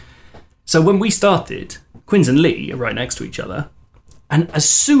 So when we started, Quinns and Lee are right next to each other, and as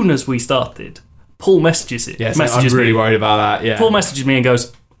soon as we started, Paul messages it. Yes, I'm really worried about that. Yeah, Paul messages me and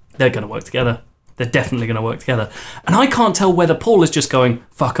goes, "They're going to work together. They're definitely going to work together." And I can't tell whether Paul is just going,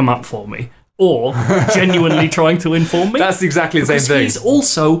 "Fuck them up for me," or genuinely trying to inform me. That's exactly the same thing. He's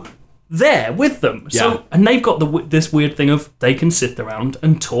also there with them. So, and they've got this weird thing of they can sit around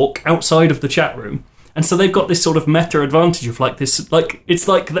and talk outside of the chat room. And so they've got this sort of meta advantage of it's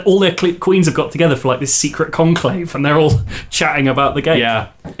like all their queens have got together for this secret conclave, and they're all chatting about the game. Yeah,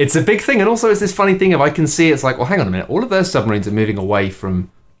 it's a big thing. And also it's this funny thing of I can see it's well, hang on a minute, all of their submarines are moving away from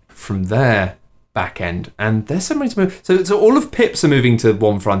their back end, and their submarines move. So all of Pip's are moving to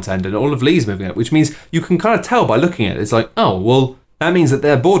one front end, and all of Lee's moving up, which means you can kind of tell by looking at it. It's oh, well, that means that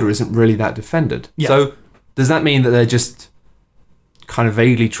their border isn't really that defended. Yeah. So does that mean that they're just kind of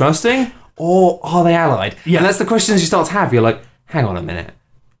vaguely trusting, or are they allied? Yeah. And that's the questions you start to have. You're hang on a minute.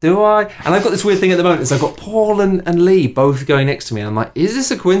 Do I? And I've got this weird thing at the moment. I've got Paul and Lee both going next to me, and I'm is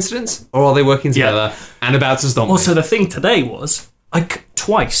this a coincidence, or are they working together and about to stomp me? Also, the thing today was I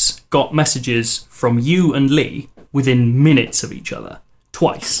twice got messages from you and Lee within minutes of each other.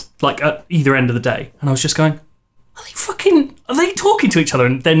 Twice. At either end of the day. And I was just going, are they talking to each other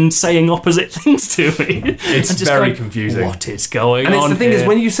and then saying opposite things to me? It's very confusing. What is going on? And it's the thing here? is,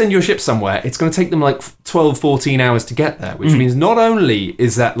 when you send your ship somewhere, it's going to take them like 12, 14 hours to get there, which means not only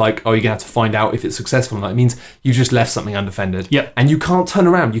is that like, oh, you're going to have to find out if it's successful or not, it means you just left something undefended. Yep. And you can't turn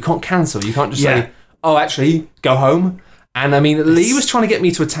around, you can't cancel, you can't just say, oh, actually, go home. And I mean, Lee was trying to get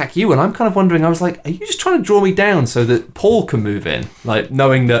me to attack you, and I'm kind of wondering, I was like, are you just trying to draw me down so that Paul can move in? Like,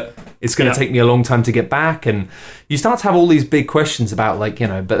 knowing that it's going to take me a long time to get back, and you start to have all these big questions about, like, you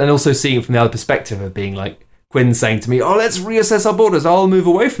know, but then also seeing it from the other perspective of being like, Quinn saying to me, oh, let's reassess our borders. I'll move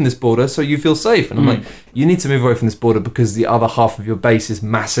away from this border so you feel safe. And I'm like, you need to move away from this border because the other half of your base is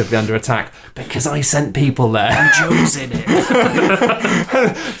massively under attack because I sent people there. And Joe's in it.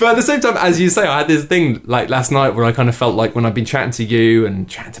 But at the same time, as you say, I had this thing like last night where I kind of felt like when I've been chatting to you and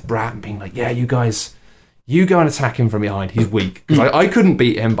chatting to Brat and being like, yeah, you guys, you go and attack him from behind. He's weak. Because I couldn't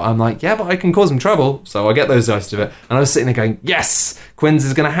beat him, but I'm like, yeah, but I can cause him trouble. So I get those guys to do it. And I was sitting there going, yes, Quinn's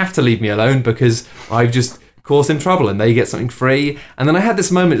is going to have to leave me alone because I've just caused him trouble and they get something free. And then I had this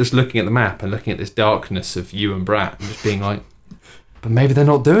moment just looking at the map and looking at this darkness of you and Brat and just being like, but maybe they're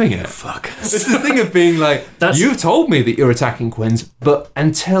not doing it. Fuck. It's the thing of being like, you've told me that you're attacking Quinn's, but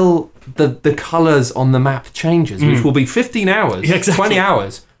until the colours on the map changes, which will be 15 hours, 20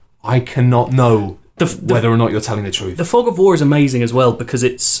 hours, I cannot know whether or not you're telling the truth. The Fog of War is amazing as well because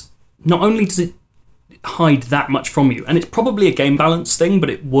it's not only does it hide that much from you, and it's probably a game balance thing,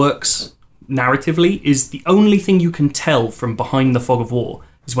 but it works narratively, is the only thing you can tell from behind the Fog of War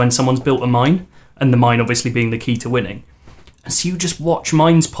is when someone's built a mine, and the mine obviously being the key to winning. And so you just watch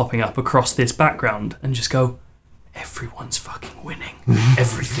mines popping up across this background and just go, everyone's fucking winning.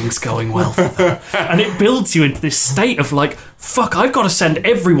 Everything's going well for them. And it builds you into this state of like, fuck, I've got to send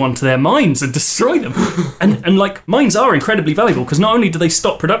everyone to their mines and destroy them. And like, mines are incredibly valuable because not only do they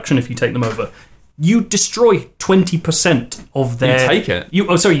stop production if you take them over, you destroy 20% of their... You take it?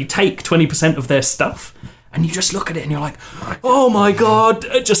 You take 20% of their stuff. And you just look at it and you're like, oh my God,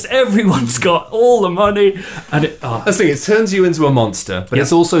 just everyone's got all the money. And that's the thing, it turns you into a monster, but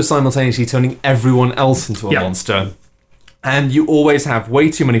it's also simultaneously turning everyone else into a monster. And you always have way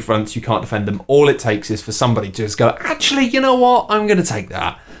too many fronts, you can't defend them. All it takes is for somebody to just go, actually, you know what, I'm going to take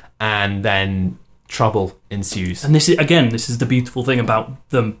that. And then trouble ensues. And this is the beautiful thing about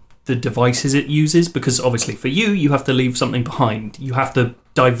the devices it uses, because obviously for you have to leave something behind. You have to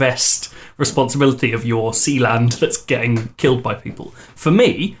divest responsibility of your sea land that's getting killed by people. For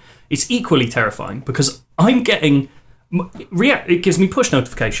me, it's equally terrifying because I'm getting... It gives me push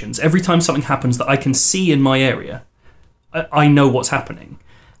notifications. Every time something happens that I can see in my area, I know what's happening.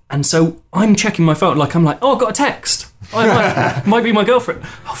 And so I'm checking my phone, I'm like, oh, I've got a text. Might be my girlfriend.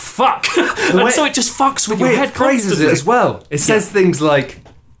 Oh, fuck. And so it just fucks with your head phrases constantly. It as well. It says things like,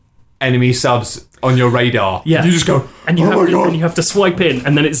 enemy subs on your radar. Yeah. You just go, and you have to swipe in,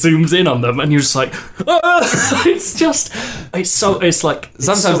 and then it zooms in on them, and you're just like, it's like...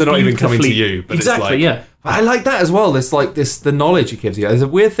 Sometimes they're not even coming to you, but exactly, it's like... I like that as well. It's like the knowledge it gives you. There's a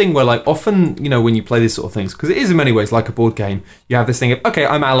weird thing where, like, often, you know, when you play these sort of things, because it is in many ways like a board game, you have this thing of, okay,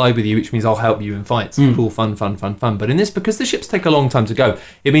 I'm allied with you, which means I'll help you in fights. Cool, fun. But in this, because the ships take a long time to go,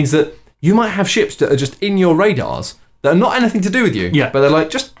 it means that you might have ships that are just in your radars that are not anything to do with you. Yeah. But they're like,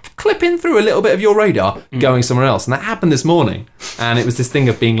 just clipping through a little bit of your radar, going somewhere else. And that happened this morning. And it was this thing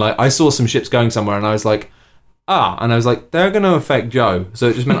of being like, I saw some ships going somewhere, and I was like, and I was like, they're going to affect Joe. So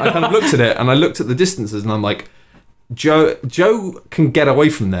it just meant I kind of looked at it, and I looked at the distances, and I'm like, Joe can get away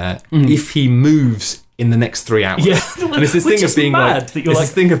from there if he moves in the next 3 hours. Yeah. And it's this thing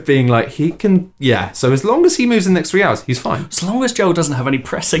of being he can, so as long as he moves in the next 3 hours, he's fine. As long as Joe doesn't have any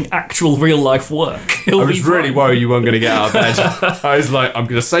pressing actual real life work, I was really worried you weren't going to get out of bed. I was like, I'm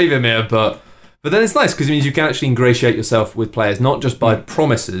going to save him here, but then it's nice because it means you can actually ingratiate yourself with players, not just by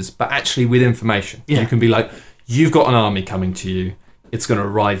promises, but actually with information. Yeah. You can be like, you've got an army coming to you. It's going to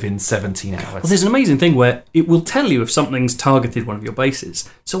arrive in 17 hours. Well, there's an amazing thing where it will tell you if something's targeted one of your bases.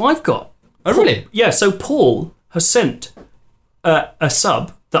 So I've got... Oh, really? Yeah, so Paul has sent a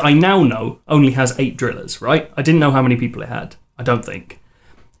sub that I now know only has 8 drillers, right? I didn't know how many people it had. I don't think.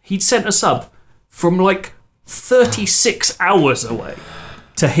 He'd sent a sub from like 36 hours away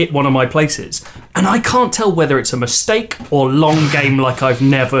to hit one of my places. And I can't tell whether it's a mistake or long game like I've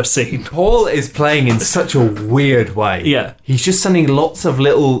never seen. Paul is playing in such a weird way. Yeah. He's just sending lots of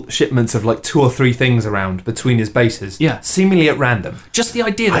little shipments of like 2 or 3 things around between his bases. Yeah. Seemingly at random. Just the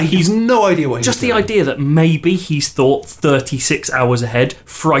idea that he's no idea what he's just doing. The idea that maybe he's thought 36 hours ahead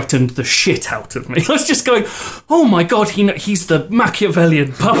frightened the shit out of me. I was just going, oh my God, he's the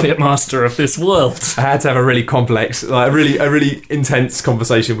Machiavellian puppet master of this world. I had to have a really complex, like a really intense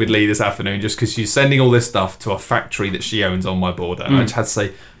conversation with Lee this afternoon just because she's sending all this stuff to a factory that she owns on my border. And I just had to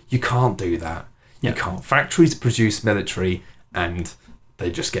say, you can't do that. You can't. Factories produce military and they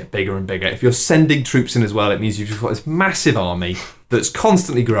just get bigger and bigger. If you're sending troops in as well, it means you've just got this massive army that's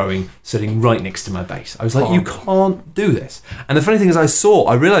constantly growing, sitting right next to my base. I was like, you can't do this. And the funny thing is,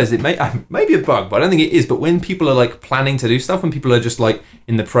 I realised it may be a bug, but I don't think it is. But when people are like planning to do stuff, when people are just like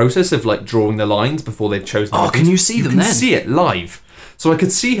in the process of like drawing the lines before they've chosen. Oh, can you see them then? You can see it live. So I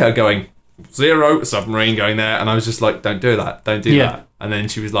could see her going 0 submarine going there, and I was just like, don't do that, don't do that. And then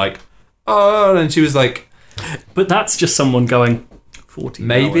she was like, oh, and she was like, but that's just someone going 40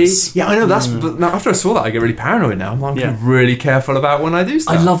 maybe hours. Yeah, I know. But now after I saw that, I get really paranoid now. I'm really careful about when I do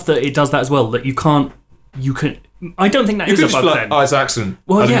stuff. I love that it does that as well, that you can I don't think that is a bug then. Oh, it's an accident.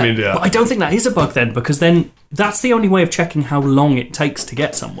 Well, but I don't think that is a bug then, because then that's the only way of checking how long it takes to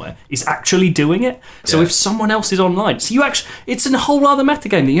get somewhere, is actually doing it. So if someone else is online, it's a whole other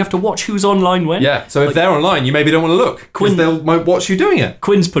metagame that you have to watch who's online when. Yeah, so if they're online, you maybe don't want to look, because they might watch you doing it.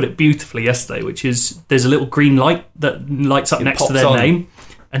 Quinn's put it beautifully yesterday, which is, there's a little green light that lights up next to their name.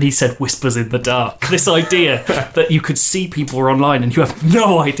 And he said, whispers in the dark. This idea that you could see people are online and you have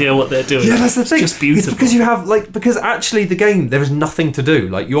no idea what they're doing. Yeah, that's the thing. It's just beautiful. It's because you have, because actually the game, there is nothing to do.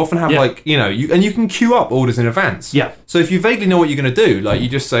 Like, you often have, and you can queue up orders in advance. Yeah. So if you vaguely know what you're going to do, like, you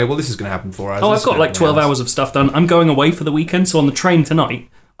just say, well, this is going to happen 4 hours. Oh, I've got like 12 hours of stuff done. I'm going away for the weekend, so on the train tonight,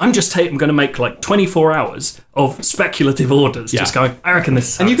 I'm going to make like 24 hours of speculative orders, just going, I reckon this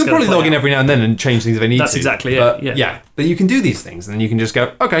is how and you can probably log in out. every now and then and change things if they need That's to. That's exactly it. Yeah. But you can do these things, and then you can just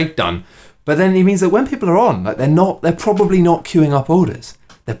go, okay, done. But then it means that when people are on, like, they're probably not queuing up orders.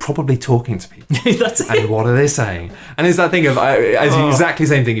 They're probably talking to people. That's it. And what are they saying? And it's that thing of, exactly the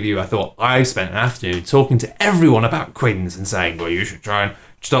same thing of you. I thought, I spent an afternoon talking to everyone about Quins and saying, well, you should try and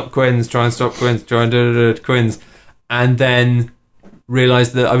stop Quins, try and stop Quins, try and do Quins. And then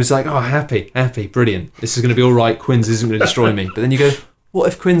realised that I was like, oh, happy, brilliant. This is going to be all right. Quins isn't going to destroy me. But then you go, what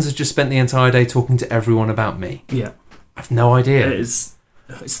if Quins has just spent the entire day talking to everyone about me? Yeah. I've no idea. It's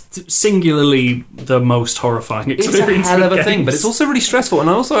singularly the most horrifying experience. It's a hell of a thing, but it's also really stressful. And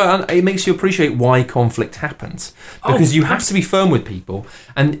also, it makes you appreciate why conflict happens. Because you have to be firm with people.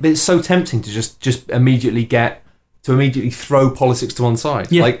 And it's so tempting to just immediately throw politics to one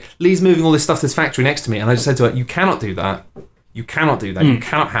side. Yeah. Like, Lee's moving all this stuff to this factory next to me, and I just said to her, you cannot do that. You cannot do that. You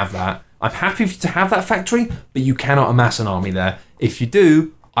cannot have that. I'm happy for you to have that factory, but you cannot amass an army there. If you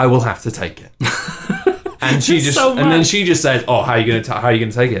do, I will have to take it. And then she just said, "Oh, how are you going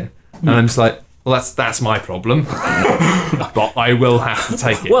to take it?" And I'm just like, "Well, that's my problem, but I will have to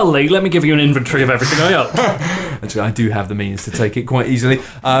take it." Well, Lee, let me give you an inventory of everything I own. Actually, I do have the means to take it quite easily,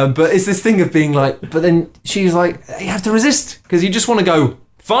 but it's this thing of being like. But then she's like, "You have to resist because you just want to go."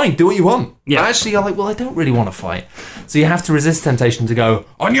 Fine, do what you want. Yeah. But actually, you're like, well, I don't really want to fight. So you have to resist temptation to go,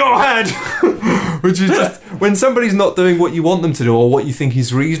 on your head! Which is just, when somebody's not doing what you want them to do or what you think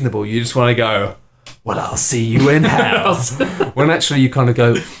is reasonable, you just want to go, well, I'll see you in hell. When actually you kind of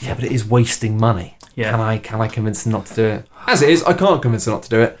go, yeah, but it is wasting money. Yeah. Can I convince them not to do it? As it is, I can't convince them not to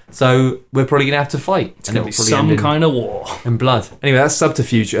do it. So we're probably going to have to fight. It's going to be some kind of war. In blood. Anyway, that's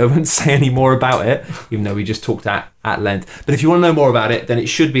Subterfuge. I won't say any more about it, even though we just talked at length. But if you want to know more about it, then it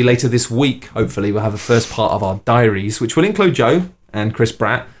should be later this week. Hopefully, we'll have the first part of our diaries, which will include Joe and Chris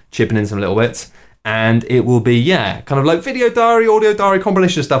Bratt chipping in some little bits. And it will be, kind of like video diary, audio diary,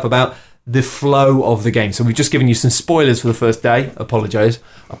 combination of stuff about the flow of the game. So we've just given you some spoilers for the first day. Apologise.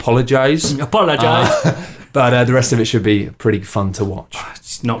 But the rest of it should be pretty fun to watch.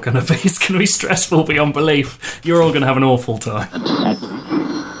 It's not going to be. It's going to be stressful beyond belief. You're all going to have an awful time.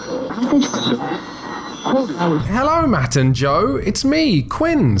 Hello, Matt and Joe. It's me,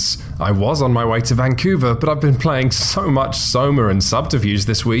 Quins. I was on my way to Vancouver, but I've been playing so much Soma and Subterfuge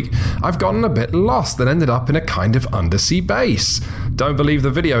this week, I've gotten a bit lost and ended up in a kind of undersea base. Don't believe the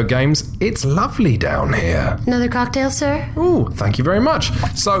video games, it's lovely down here. Another cocktail, sir? Ooh, thank you very much.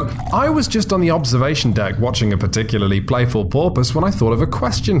 So, I was just on the observation deck watching a particularly playful porpoise when I thought of a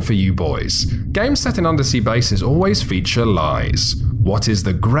question for you boys. Games set in undersea bases always feature lies. What is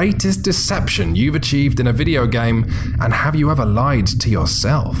the greatest deception you've achieved in a video game, and have you ever lied to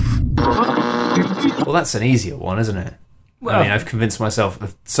yourself? Well, that's an easier one, isn't it? Well, I mean, I've convinced myself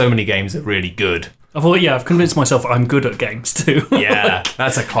that so many games are really good. I've convinced myself I'm good at games too. Yeah,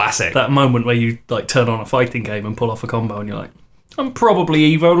 that's a classic. That moment where you turn on a fighting game and pull off a combo and you're like, I'm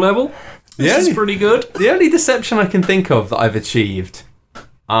probably Evo level. This is pretty good. The only deception I can think of that I've achieved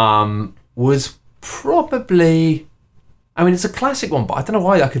was probably... I mean, it's a classic one, but I don't know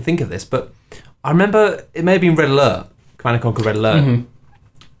why I could think of this, but I remember it may have been Red Alert, Command & Conquer Red Alert. Mm-hmm.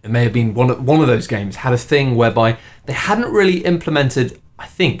 It may have been one of those games had a thing whereby they hadn't really implemented I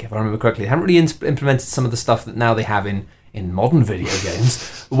think, if I remember correctly, they haven't really implemented some of the stuff that now they have in modern video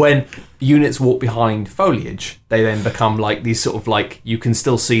games. When units walk behind foliage, they then become like these sort of like, you can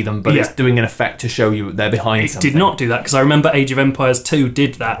still see them, but it's doing an effect to show you they're behind something. It did not do that, because I remember Age of Empires 2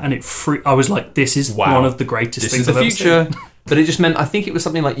 did that, and I was like, this is one of the greatest things I've ever seen. This is the future. But it just meant, I think it was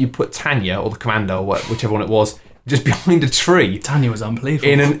something like you put Tanya, or the commander, or whichever one it was, just behind a tree. Tanya was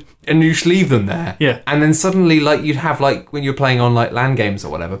unbelievable. And you just leave them there. Yeah. And then suddenly, like, you'd have, like, when you're playing on, like, LAN games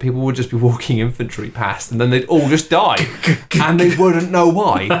or whatever, people would just be walking infantry past, and then they'd all just die. And they wouldn't know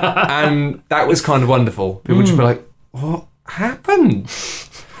why. And that was kind of wonderful. People would just be like, what happened?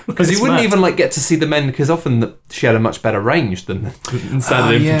 Because you wouldn't even, like, get to see the men, because often she had a much better range than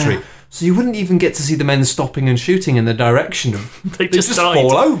standard infantry. Yeah. So you wouldn't even get to see the men stopping and shooting in the direction of... They just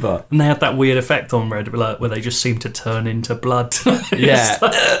fall over. And they had that weird effect on Red Alert where they just seemed to turn into blood. Yeah.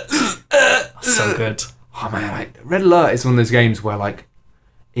 So good. Oh, man. Like, Red Alert is one of those games where, like,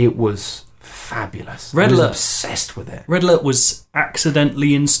 it was fabulous. I was obsessed with it. Red Alert was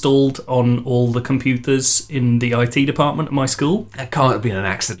accidentally installed on all the computers in the IT department at my school. It can't have been an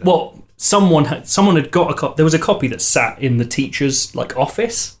accident. Well, someone had got a copy. There was a copy that sat in the teacher's, like,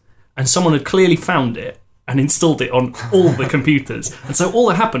 office. And someone had clearly found it and installed it on all the computers. And so all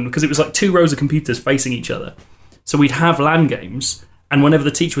that happened, because it was like 2 rows of computers facing each other. So we'd have LAN games, and whenever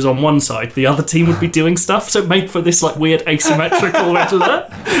the teacher was on one side, the other team would be doing stuff. So it made for this like weird asymmetrical Red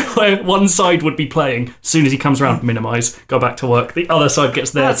Alert, where one side would be playing. As soon as he comes around, minimise, go back to work. The other side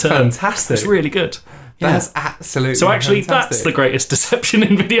gets their turn. Fantastic. It's really good. Yeah. That's absolutely So actually, fantastic. That's the greatest deception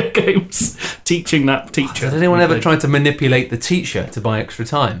in video games. Teaching that teacher. Did anyone ever try to manipulate the teacher to buy extra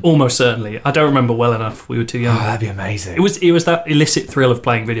time? Almost certainly. I don't remember well enough. We were too young. Oh, that'd be amazing. It was that illicit thrill of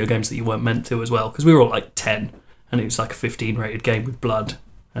playing video games that you weren't meant to as well, because we were all like 10, and it was like a 15 rated game with blood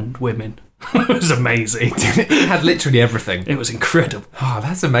and women. It was amazing. It had literally everything. It was incredible. Oh,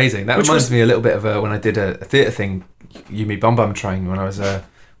 that's amazing. That reminds me a little bit of when I did a theatre thing, You Me Bum Bum Train, when I was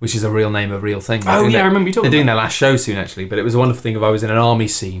which is a real name, a real thing. Oh yeah, I remember you talking. They're doing their last show soon, actually. But it was a wonderful thing if I was in an army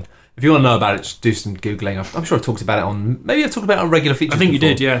scene. If you want to know about it, just do some googling. I'm sure I've talked about it maybe I've talked about it on regular features. I think you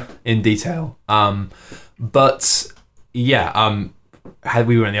did, yeah, in detail. But yeah,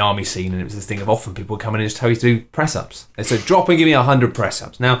 we were in the army scene, and it was this thing of often people would come in and just tell you to do press ups. They said, drop and give me 100 press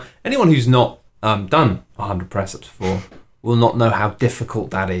ups. Now, anyone who's not done 100 press ups before will not know how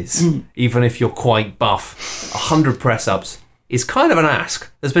difficult that is. Even if you're quite buff, 100 press ups is kind of an ask,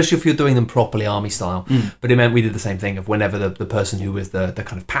 especially if you're doing them properly army style. But it meant we did the same thing of whenever the person who was the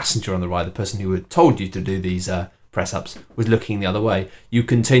kind of passenger on the ride, the person who had told you to do these press-ups was looking the other way, you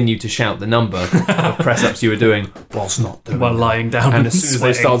continue to shout the number of press-ups you were doing whilst not doing while lying down and as soon as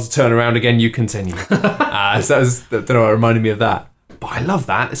they started to turn around again, you continue. So that reminded me of that. But I love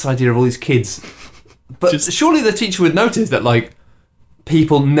that, this idea of all these kids. But surely the teacher would notice that, like,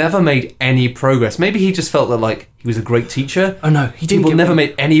 people never made any progress. Maybe he just felt that, like, he was a great teacher. Oh no, he didn't. People never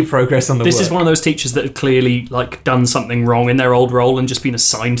made any progress on the work. This is one of those teachers that had clearly, like, done something wrong in their old role and just been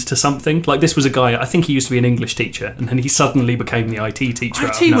assigned to something. Like, this was a guy, I think he used to be an English teacher, and then he suddenly became the IT teacher.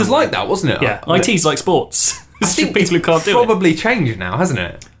 IT was like that, wasn't it? Yeah, IT's like sports. I think people who can't do it. Probably changed now, hasn't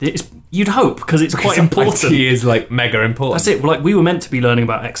it? You'd hope, because it's quite important. IT is, like, mega important. That's it. Like, we were meant to be learning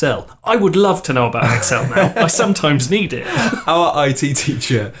about Excel. I would love to know about Excel now. I sometimes need it. Our IT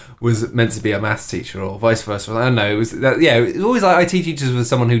teacher was meant to be a maths teacher, or vice versa. I don't know. It was always like IT teachers were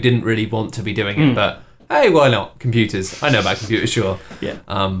someone who didn't really want to be doing it, but hey, why not? Computers. I know about computers, sure. Yeah.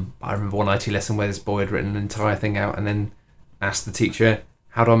 I remember one IT lesson where this boy had written an entire thing out and then asked the teacher,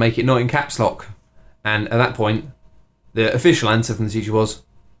 how do I make it not in caps lock? And at that point, the official answer from the teacher was,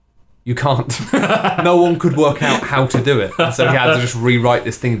 you can't. No one could work out how to do it. And so he had to just rewrite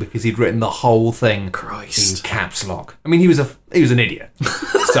this thing because he'd written the whole thing in caps lock. I mean, he was an idiot.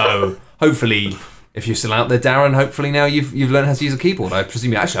 So hopefully, if you're still out there, Darren, hopefully now you've learned how to use a keyboard. I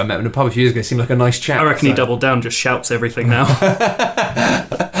presume I met him in a pub a few years ago. He seemed like a nice chap. I reckon he doubled down, just shouts everything now.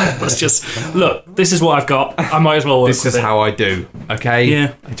 Let's just look. This is what I've got. I might as well work with it. This is how I do. Okay.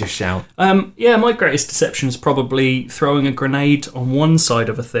 Yeah. I just shout. Yeah. My greatest deception is probably throwing a grenade on one side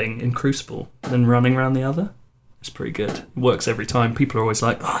of a thing in Crucible, then running around the other. It's pretty good. It works every time. People are always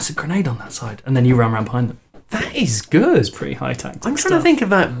like, "Oh, it's a grenade on that side," and then you run around behind them. That is good. It's pretty high tactics. I'm trying to think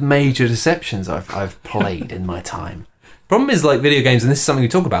about major deceptions I've played in my time. Problem is, like, video games, and this is something we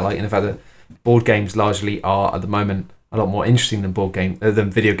talk about, like, in the fact that board games largely are at the moment a lot more interesting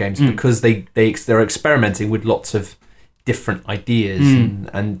than video games because they're experimenting with lots of different ideas,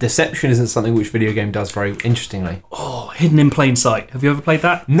 and deception isn't something which video game does very interestingly. Oh, Hidden in Plain Sight. Have you ever played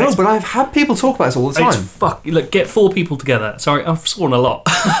that? No, but I've had people talk about this all the time. Look, get 4 people together. Sorry, I've sworn a lot.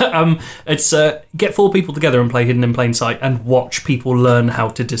 It's get 4 people together and play Hidden in Plain Sight and watch people learn how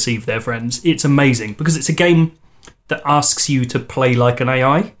to deceive their friends. It's amazing because it's a game that asks you to play like an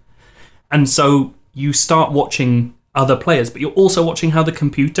AI, and so you start watching other players, but you're also watching how the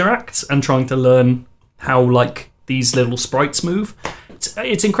computer acts and trying to learn how these little sprites move.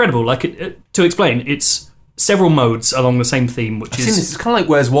 It's incredible. To explain, it's several modes along the same theme, which is it's kind of like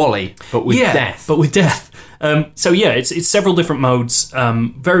Where's Wally, but with death. But with death. It's several different modes.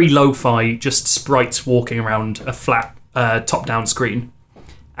 Very lo-fi, just sprites walking around a flat top-down screen,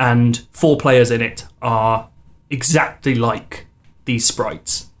 and 4 players in it are exactly like these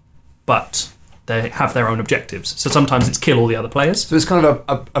sprites, but they have their own objectives. So sometimes it's kill all the other players. So it's kind of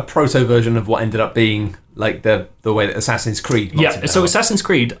a proto version of what ended up being like the way that Assassin's Creed. So Assassin's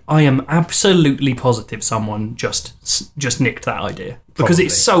Creed, I am absolutely positive someone just nicked that idea because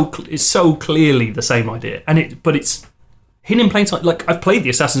it's so clearly the same idea, but it's Hidden in Plain Sight. Like, I've played the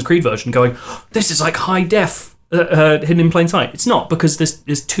Assassin's Creed version, going, this is like high def. Hidden in Plain Sight. It's not, because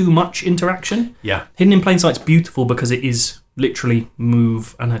there's too much interaction. Yeah. Hidden in Plain Sight's beautiful because it is literally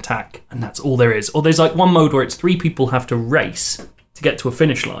move and attack, and that's all there is. Or there's like one mode where it's 3 people have to race to get to a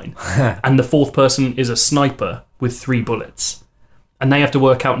finish line, and the 4th person is a sniper with 3 bullets, and they have to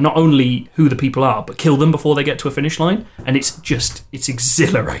work out not only who the people are, but kill them before they get to a finish line, and it's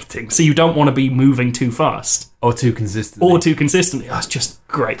exhilarating. So you don't want to be moving too fast. Or too consistently. Oh, it's just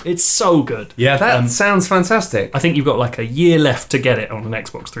great. It's so good. Yeah, that sounds fantastic. I think you've got like a year left to get it on an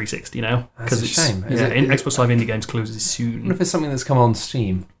Xbox 360 now. That's a shame. Xbox Live Indie Games closes soon. I wonder if it's something that's come on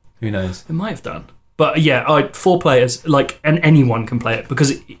Steam. Who knows? It might have done. But yeah, 4 players, and anyone can play it,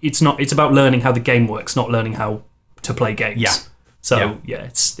 because it's about learning how the game works, not learning how to play games. Yeah. So yeah,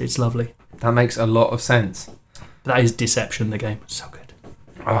 it's lovely. That makes a lot of sense. That is Deception, the game. It's so good.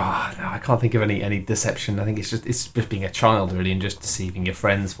 Oh, no, I can't think of any deception. I think it's just being a child, really, and just deceiving your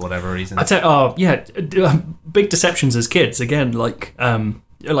friends for whatever reason. Big deceptions as kids, again, like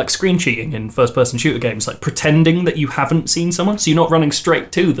screen cheating in first-person shooter games, like pretending that you haven't seen someone, so you're not running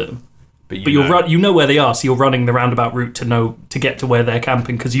straight to them. But you know where they are, so you're running the roundabout route to get to where they're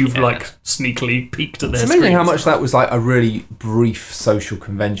camping, because you've sneakily peeked at their screens. It's amazing how much that was like a really brief social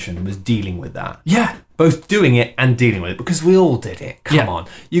convention, was dealing with that. Yeah. Both doing it and dealing with it, because we all did it. Come on.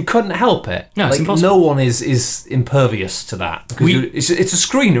 You couldn't help it. No, it's impossible. No one is impervious to that. Because it's a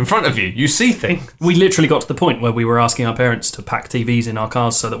screen in front of you. You see things. We literally got to the point where we were asking our parents to pack TVs in our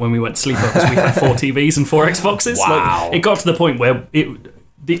cars so that when we went to sleepovers, we had 4 TVs and 4 Xboxes. Wow. It got to the point where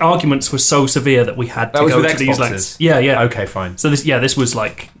the arguments were so severe that we had to go to these lengths. Yeah. Okay, fine. So this was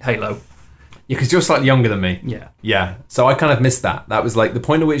like Halo. Yeah, because you're slightly younger than me. Yeah. So I kind of missed that. That was like the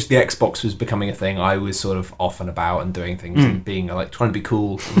point at which the Xbox was becoming a thing. I was sort of off and about and doing things and being like trying to be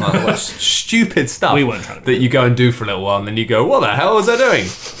cool and like all that stupid stuff. We weren't trying to be that you go and do for a little while, and then you go, what the hell was I doing?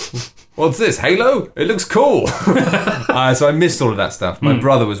 What's this? Halo? It looks cool. So I missed all of that stuff. My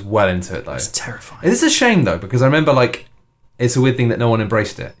brother was well into it though. It's terrifying. It is a shame though, because I remember like it's a weird thing that no one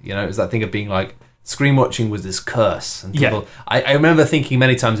embraced it. You know, it was that thing of being like, screen watching was this curse. And people, I remember thinking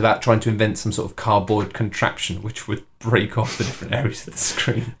many times about trying to invent some sort of cardboard contraption which would break off the different areas of the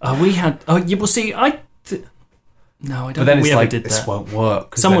screen. We had... well, see, I don't but then think we ever like, did that. This won't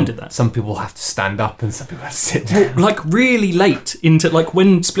work. Someone did that. Some people have to stand up and some people have to sit down. Like really late into... Like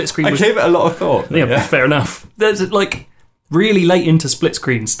when split screen was... I gave it a lot of thought. Yeah, fair enough. There's like... really late into split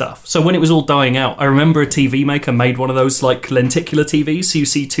screen stuff. So when it was all dying out, I remember a TV maker made one of those like lenticular TVs, so you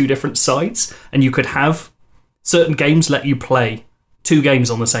see 2 different sides, and you could have certain games let you play 2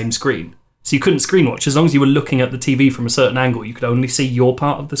 games on the same screen. So you couldn't screen watch. As long as you were looking at the TV from a certain angle, you could only see your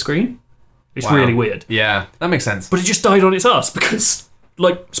part of the screen. It's really weird. Yeah, that makes sense. But it just died on its ass because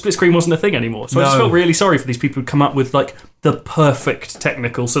like split screen wasn't a thing anymore. So I just felt really sorry for these people who come up with like the perfect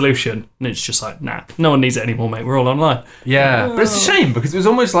technical solution, and it's just like, nah, no one needs it anymore, mate. We're all online. Yeah, but it's a shame because it was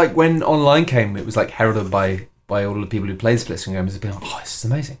almost like when online came, it was like heralded by all the people who played split screen games as being like, oh, this is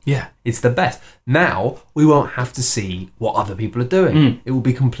amazing. Yeah, it's the best. Now we won't have to see what other people are doing. It will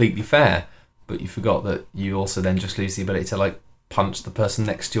be completely fair. But you forgot that you also then just lose the ability to like punch the person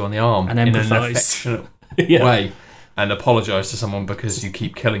next to you on the arm and in empathise. an affectionate way. And apologise to someone because you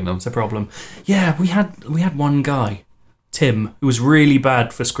keep killing them. It's a problem. Yeah, we had one guy, Tim, who was really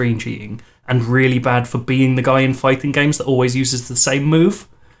bad for screen cheating and really bad for being the guy in fighting games that always uses the same move.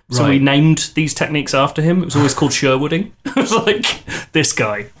 So we named these techniques after him. It was always called Sherwooding. It was like, this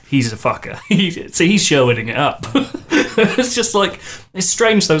guy, he's a fucker. He's showing it up. It's just like, it's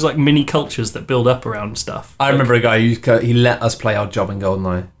strange, those like mini cultures that build up around stuff. I remember a guy he let us play our job in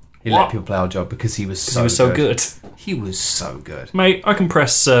GoldenEye. He let people play our job because he was so good. He was so good. Mate, I can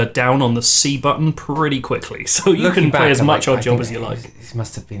press down on the C button pretty quickly, so you can play as much Odd Job as you like. He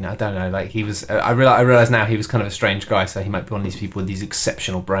must have been, I don't know, like he was, I realise now he was kind of a strange guy, so he might be one of these people with these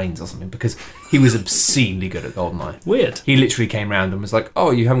exceptional brains or something, because he was obscenely good at GoldenEye. Weird. He literally came round and was like,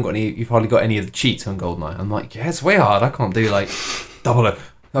 oh, you've hardly got any of the cheats on GoldenEye. I'm like, yeah, it's way hard. I can't do like double it.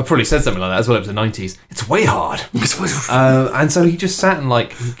 I probably said something like that as well. It was the 90s. It's way hard. And so he just sat and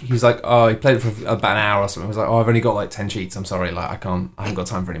like he was like, oh, he played it for about an hour or something. He was like, oh, I've only got like 10 cheats. I'm sorry, like I haven't got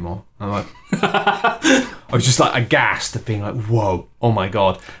time for any more. And I'm like, I was just like aghast at being like, whoa, oh my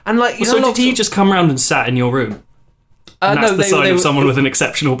god. And like, did he just come round and sat in your room? And that's the sign of someone with an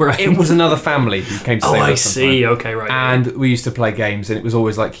exceptional brain. It was another family who came to save us. I see. Okay, right. And we used to play games, and it was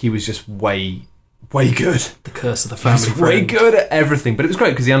always like he was just way good. The curse of the family. He was way good at everything, but it was great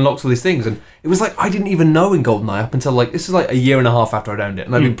because he unlocked all these things, and it was like I didn't even know in GoldenEye up until like this is like a year and a half after I'd owned it,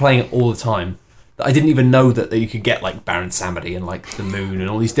 and I've been playing it all the time. That I didn't even know that you could get like Baron Samedi and like the Moon and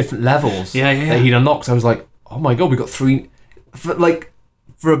all these different levels that he'd unlocked. So I was like, oh my god, we got 3.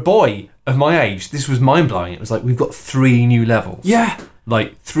 For a boy of my age, this was mind blowing. It was like we've got 3 new levels. Yeah,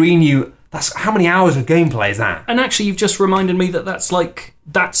 like 3 new. That's how many hours of gameplay is that? And actually, you've just reminded me that's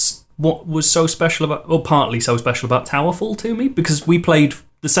what was so special about, or partly so special about Towerfall to me, because we played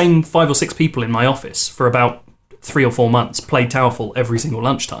the same 5 or 6 people in my office for about 3 or 4 months, played Towerfall every single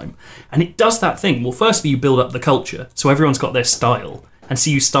lunchtime. And it does that thing. Well, firstly, you build up the culture, so everyone's got their style. And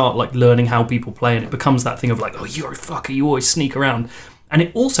so you start like learning how people play, and it becomes that thing of like, oh, you're a fucker, you always sneak around. And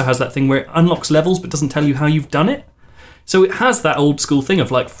it also has that thing where it unlocks levels but doesn't tell you how you've done it. So it has that old school thing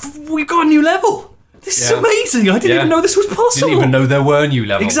of like, we've got a new level. This is amazing. I didn't even know this was possible. Didn't even know there were new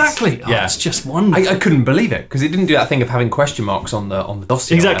levels. Exactly. Oh, it's just wonderful. I couldn't believe it because it didn't do that thing of having question marks on the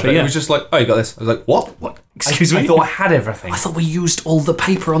dossier. Exactly. It was just like, oh, you got this. I was like, what? Excuse me. I thought I had everything. I thought we used all the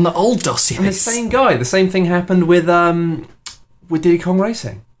paper on the old dossier. And the same thing happened with Diddy Kong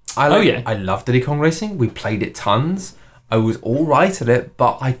Racing. I love Diddy Kong Racing. We played it tons. I was all right at it,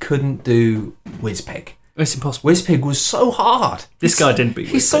 but I couldn't do WizPig. It's impossible. WizPig was so hard. This guy didn't beat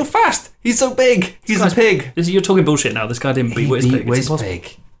WizPig. He's so fast. He's so big. He's a pig. You're talking bullshit now. This guy didn't beat WizPig.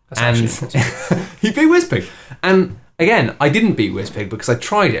 WizPig. And he beat WizPig. And again, I didn't beat WizPig because I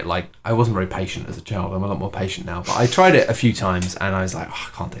tried it. Like, I wasn't very patient as a child. I'm a lot more patient now. But I tried it a few times and I was like, oh,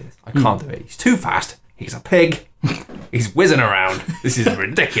 I can't do this. I can't do it. He's too fast. He's a pig. He's whizzing around. This is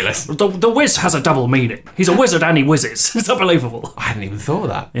ridiculous. The whiz has a double meaning. He's a wizard and he whizzes. It's unbelievable. I hadn't even thought of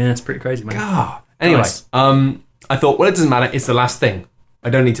that. Yeah, it's pretty crazy, man. God. Anyway, I thought, well, it doesn't matter. It's the last thing. I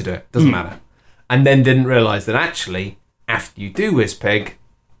don't need to do it. Doesn't matter. And then didn't realise that actually, after you do WizPig,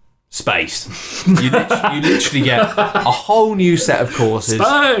 space. You literally get a whole new set of courses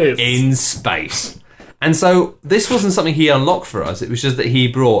in space. And so this wasn't something he unlocked for us. It was just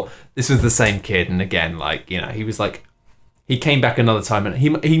that this was the same kid. And again, like, you know, he was like, he came back another time and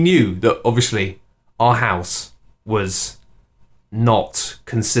he knew that obviously our house was not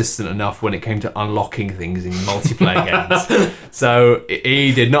consistent enough when it came to unlocking things in multiplayer games. So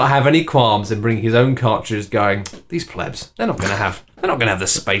he did not have any qualms in bringing his own cartridges going, these plebs, they're not going to have the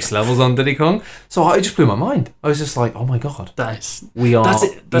space levels on Diddy Kong. So I just blew my mind. I was just like, oh my god, we are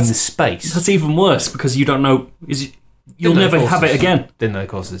in space. That's even worse because you don't know, you'll never have it again. Didn't know the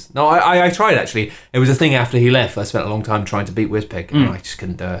courses. No, I tried actually. It was a thing after he left. I spent a long time trying to beat WizPig and I just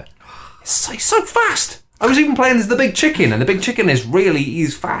couldn't do it. It's so fast. I was even playing as the Big Chicken, and the Big Chicken is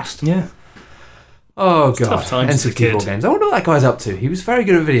fast. Yeah. Oh, God. Tough times as a kid. Games. I wonder what that guy's up to. He was very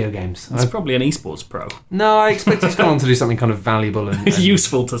good at video games. He's probably an esports pro. No, I expect he's gone on to do something kind of valuable and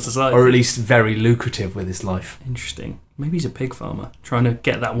useful to society. Or at least very lucrative with his life. Interesting. Maybe he's a pig farmer, trying to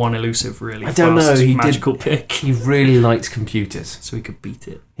get that one elusive, really magical pig. He really liked computers. So he could beat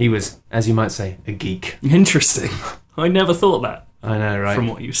it. He was, as you might say, a geek. Interesting. I never thought that. I know, right? From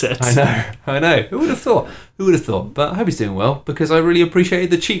what you said. I know. Who would have thought? But I hope he's doing well, because I really appreciated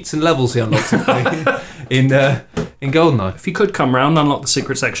the cheats and levels he unlocked in GoldenEye. If you could come round and unlock the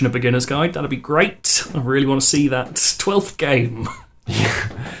secret section of Beginner's Guide, that'd be great. I really want to see that 12th game. Yeah,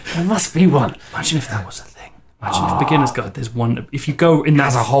 there must be one. Imagine if that was a thing. Imagine if Beginner's Guide, there's one. If you go in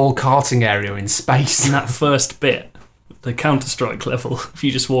that... There's a whole karting area in space. In that first bit, the Counter-Strike level, if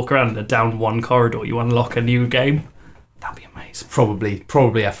you just walk around and down one corridor, you unlock a new game. That'd be amazing. It's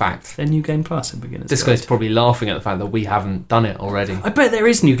probably a fact. Then New Game Plus in Beginner's Guide. This guy's probably laughing at the fact that we haven't done it already. I bet there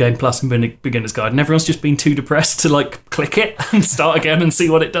is New Game Plus in Beginner's Guide, and everyone's just been too depressed to like click it and start again and see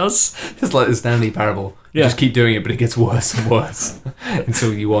what it does. It's like the Stanley Parable. You just keep doing it, but it gets worse and worse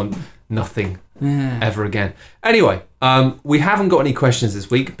until you want nothing ever again. Anyway, we haven't got any questions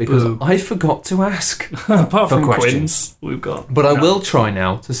this week because I forgot to ask. Apart from questions, we've got. But I will try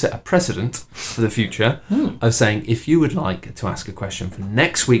now to set a precedent for the future of saying if you would like to ask a question for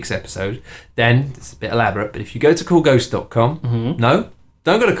next week's episode, then it's a bit elaborate. But if you go to coolghost.com, no,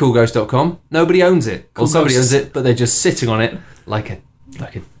 don't go to coolghost.com. Nobody owns it, or somebody owns it, but they're just sitting on it like a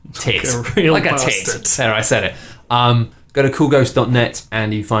tit, like a tit. There, I said it. Go to coolghost.net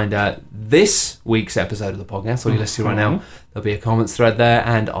and you find out this week's episode of the podcast, or you're listening right now. There'll be a comments thread there,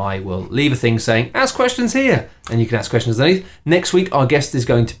 and I will leave a thing saying, ask questions here. And you can ask questions underneath. Next week, our guest is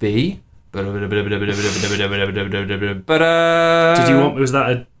going to be... Did you want... Was that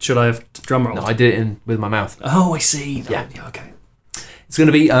a... Should I have drum roll? No, I did it with my mouth. Oh, I see. Yeah. Okay. It's going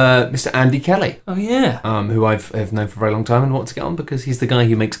to be Mr. Andy Kelly. Oh, yeah. Who I've known for a very long time and want to get on because he's the guy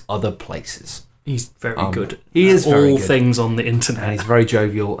who makes Other Places. He's very good. He is very good. All things on the internet. And he's very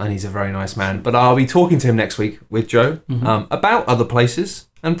jovial and he's a very nice man. But I'll be talking to him next week with Joe about Other Places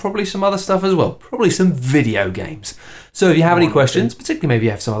and probably some other stuff as well. Probably some video games. So if you have any questions, particularly maybe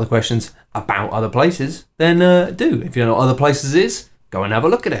you have some other questions about Other Places, then do. If you don't know what Other Places is, go and have a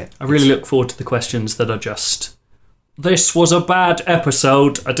look at it. I really look forward to the questions that are just... This was a bad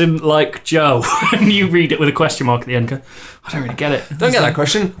episode. I didn't like Joe. And you read it with a question mark at the end. Go, I don't really get it. Don't get that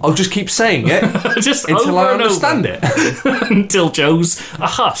question. I'll just keep saying it just until I understand it. Until Joe's a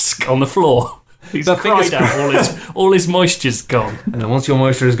husk on the floor. He's cried out. All his moisture's gone. And then once your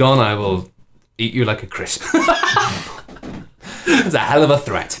moisture is gone, I will eat you like a crisp. It's a hell of a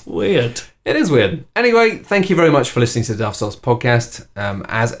threat. Weird. It is weird. Anyway, thank you very much for listening to the Daft Sauce podcast.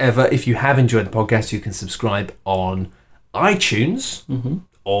 As ever, if you have enjoyed the podcast, you can subscribe on iTunes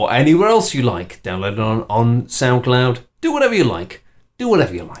or anywhere else you like. Download it on SoundCloud. Do whatever you like.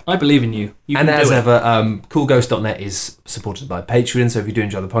 I believe in you. And as ever, coolghost.net is supported by Patreon, so if you do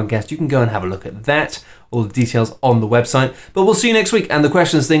enjoy the podcast, you can go and have a look at that. All the details on the website. But we'll see you next week, and the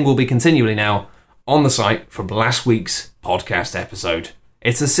questions thing will be continually now on the site from last week's podcast episode.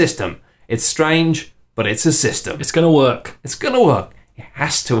 It's a system. It's strange, but it's a system. It's going to work. It's going to work. It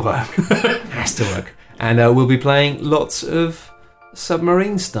has to work. It has to work. And we'll be playing lots of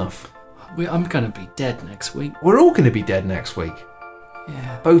submarine stuff. I'm going to be dead next week. We're all going to be dead next week.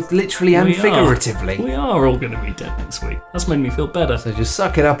 Yeah. Both literally and figuratively. We are all going to be dead next week. That's made me feel better. So just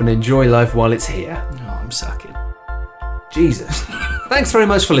suck it up and enjoy life while it's here. No, I'm sucking. Jesus. Thanks very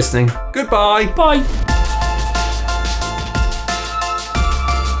much for listening. Goodbye. Bye.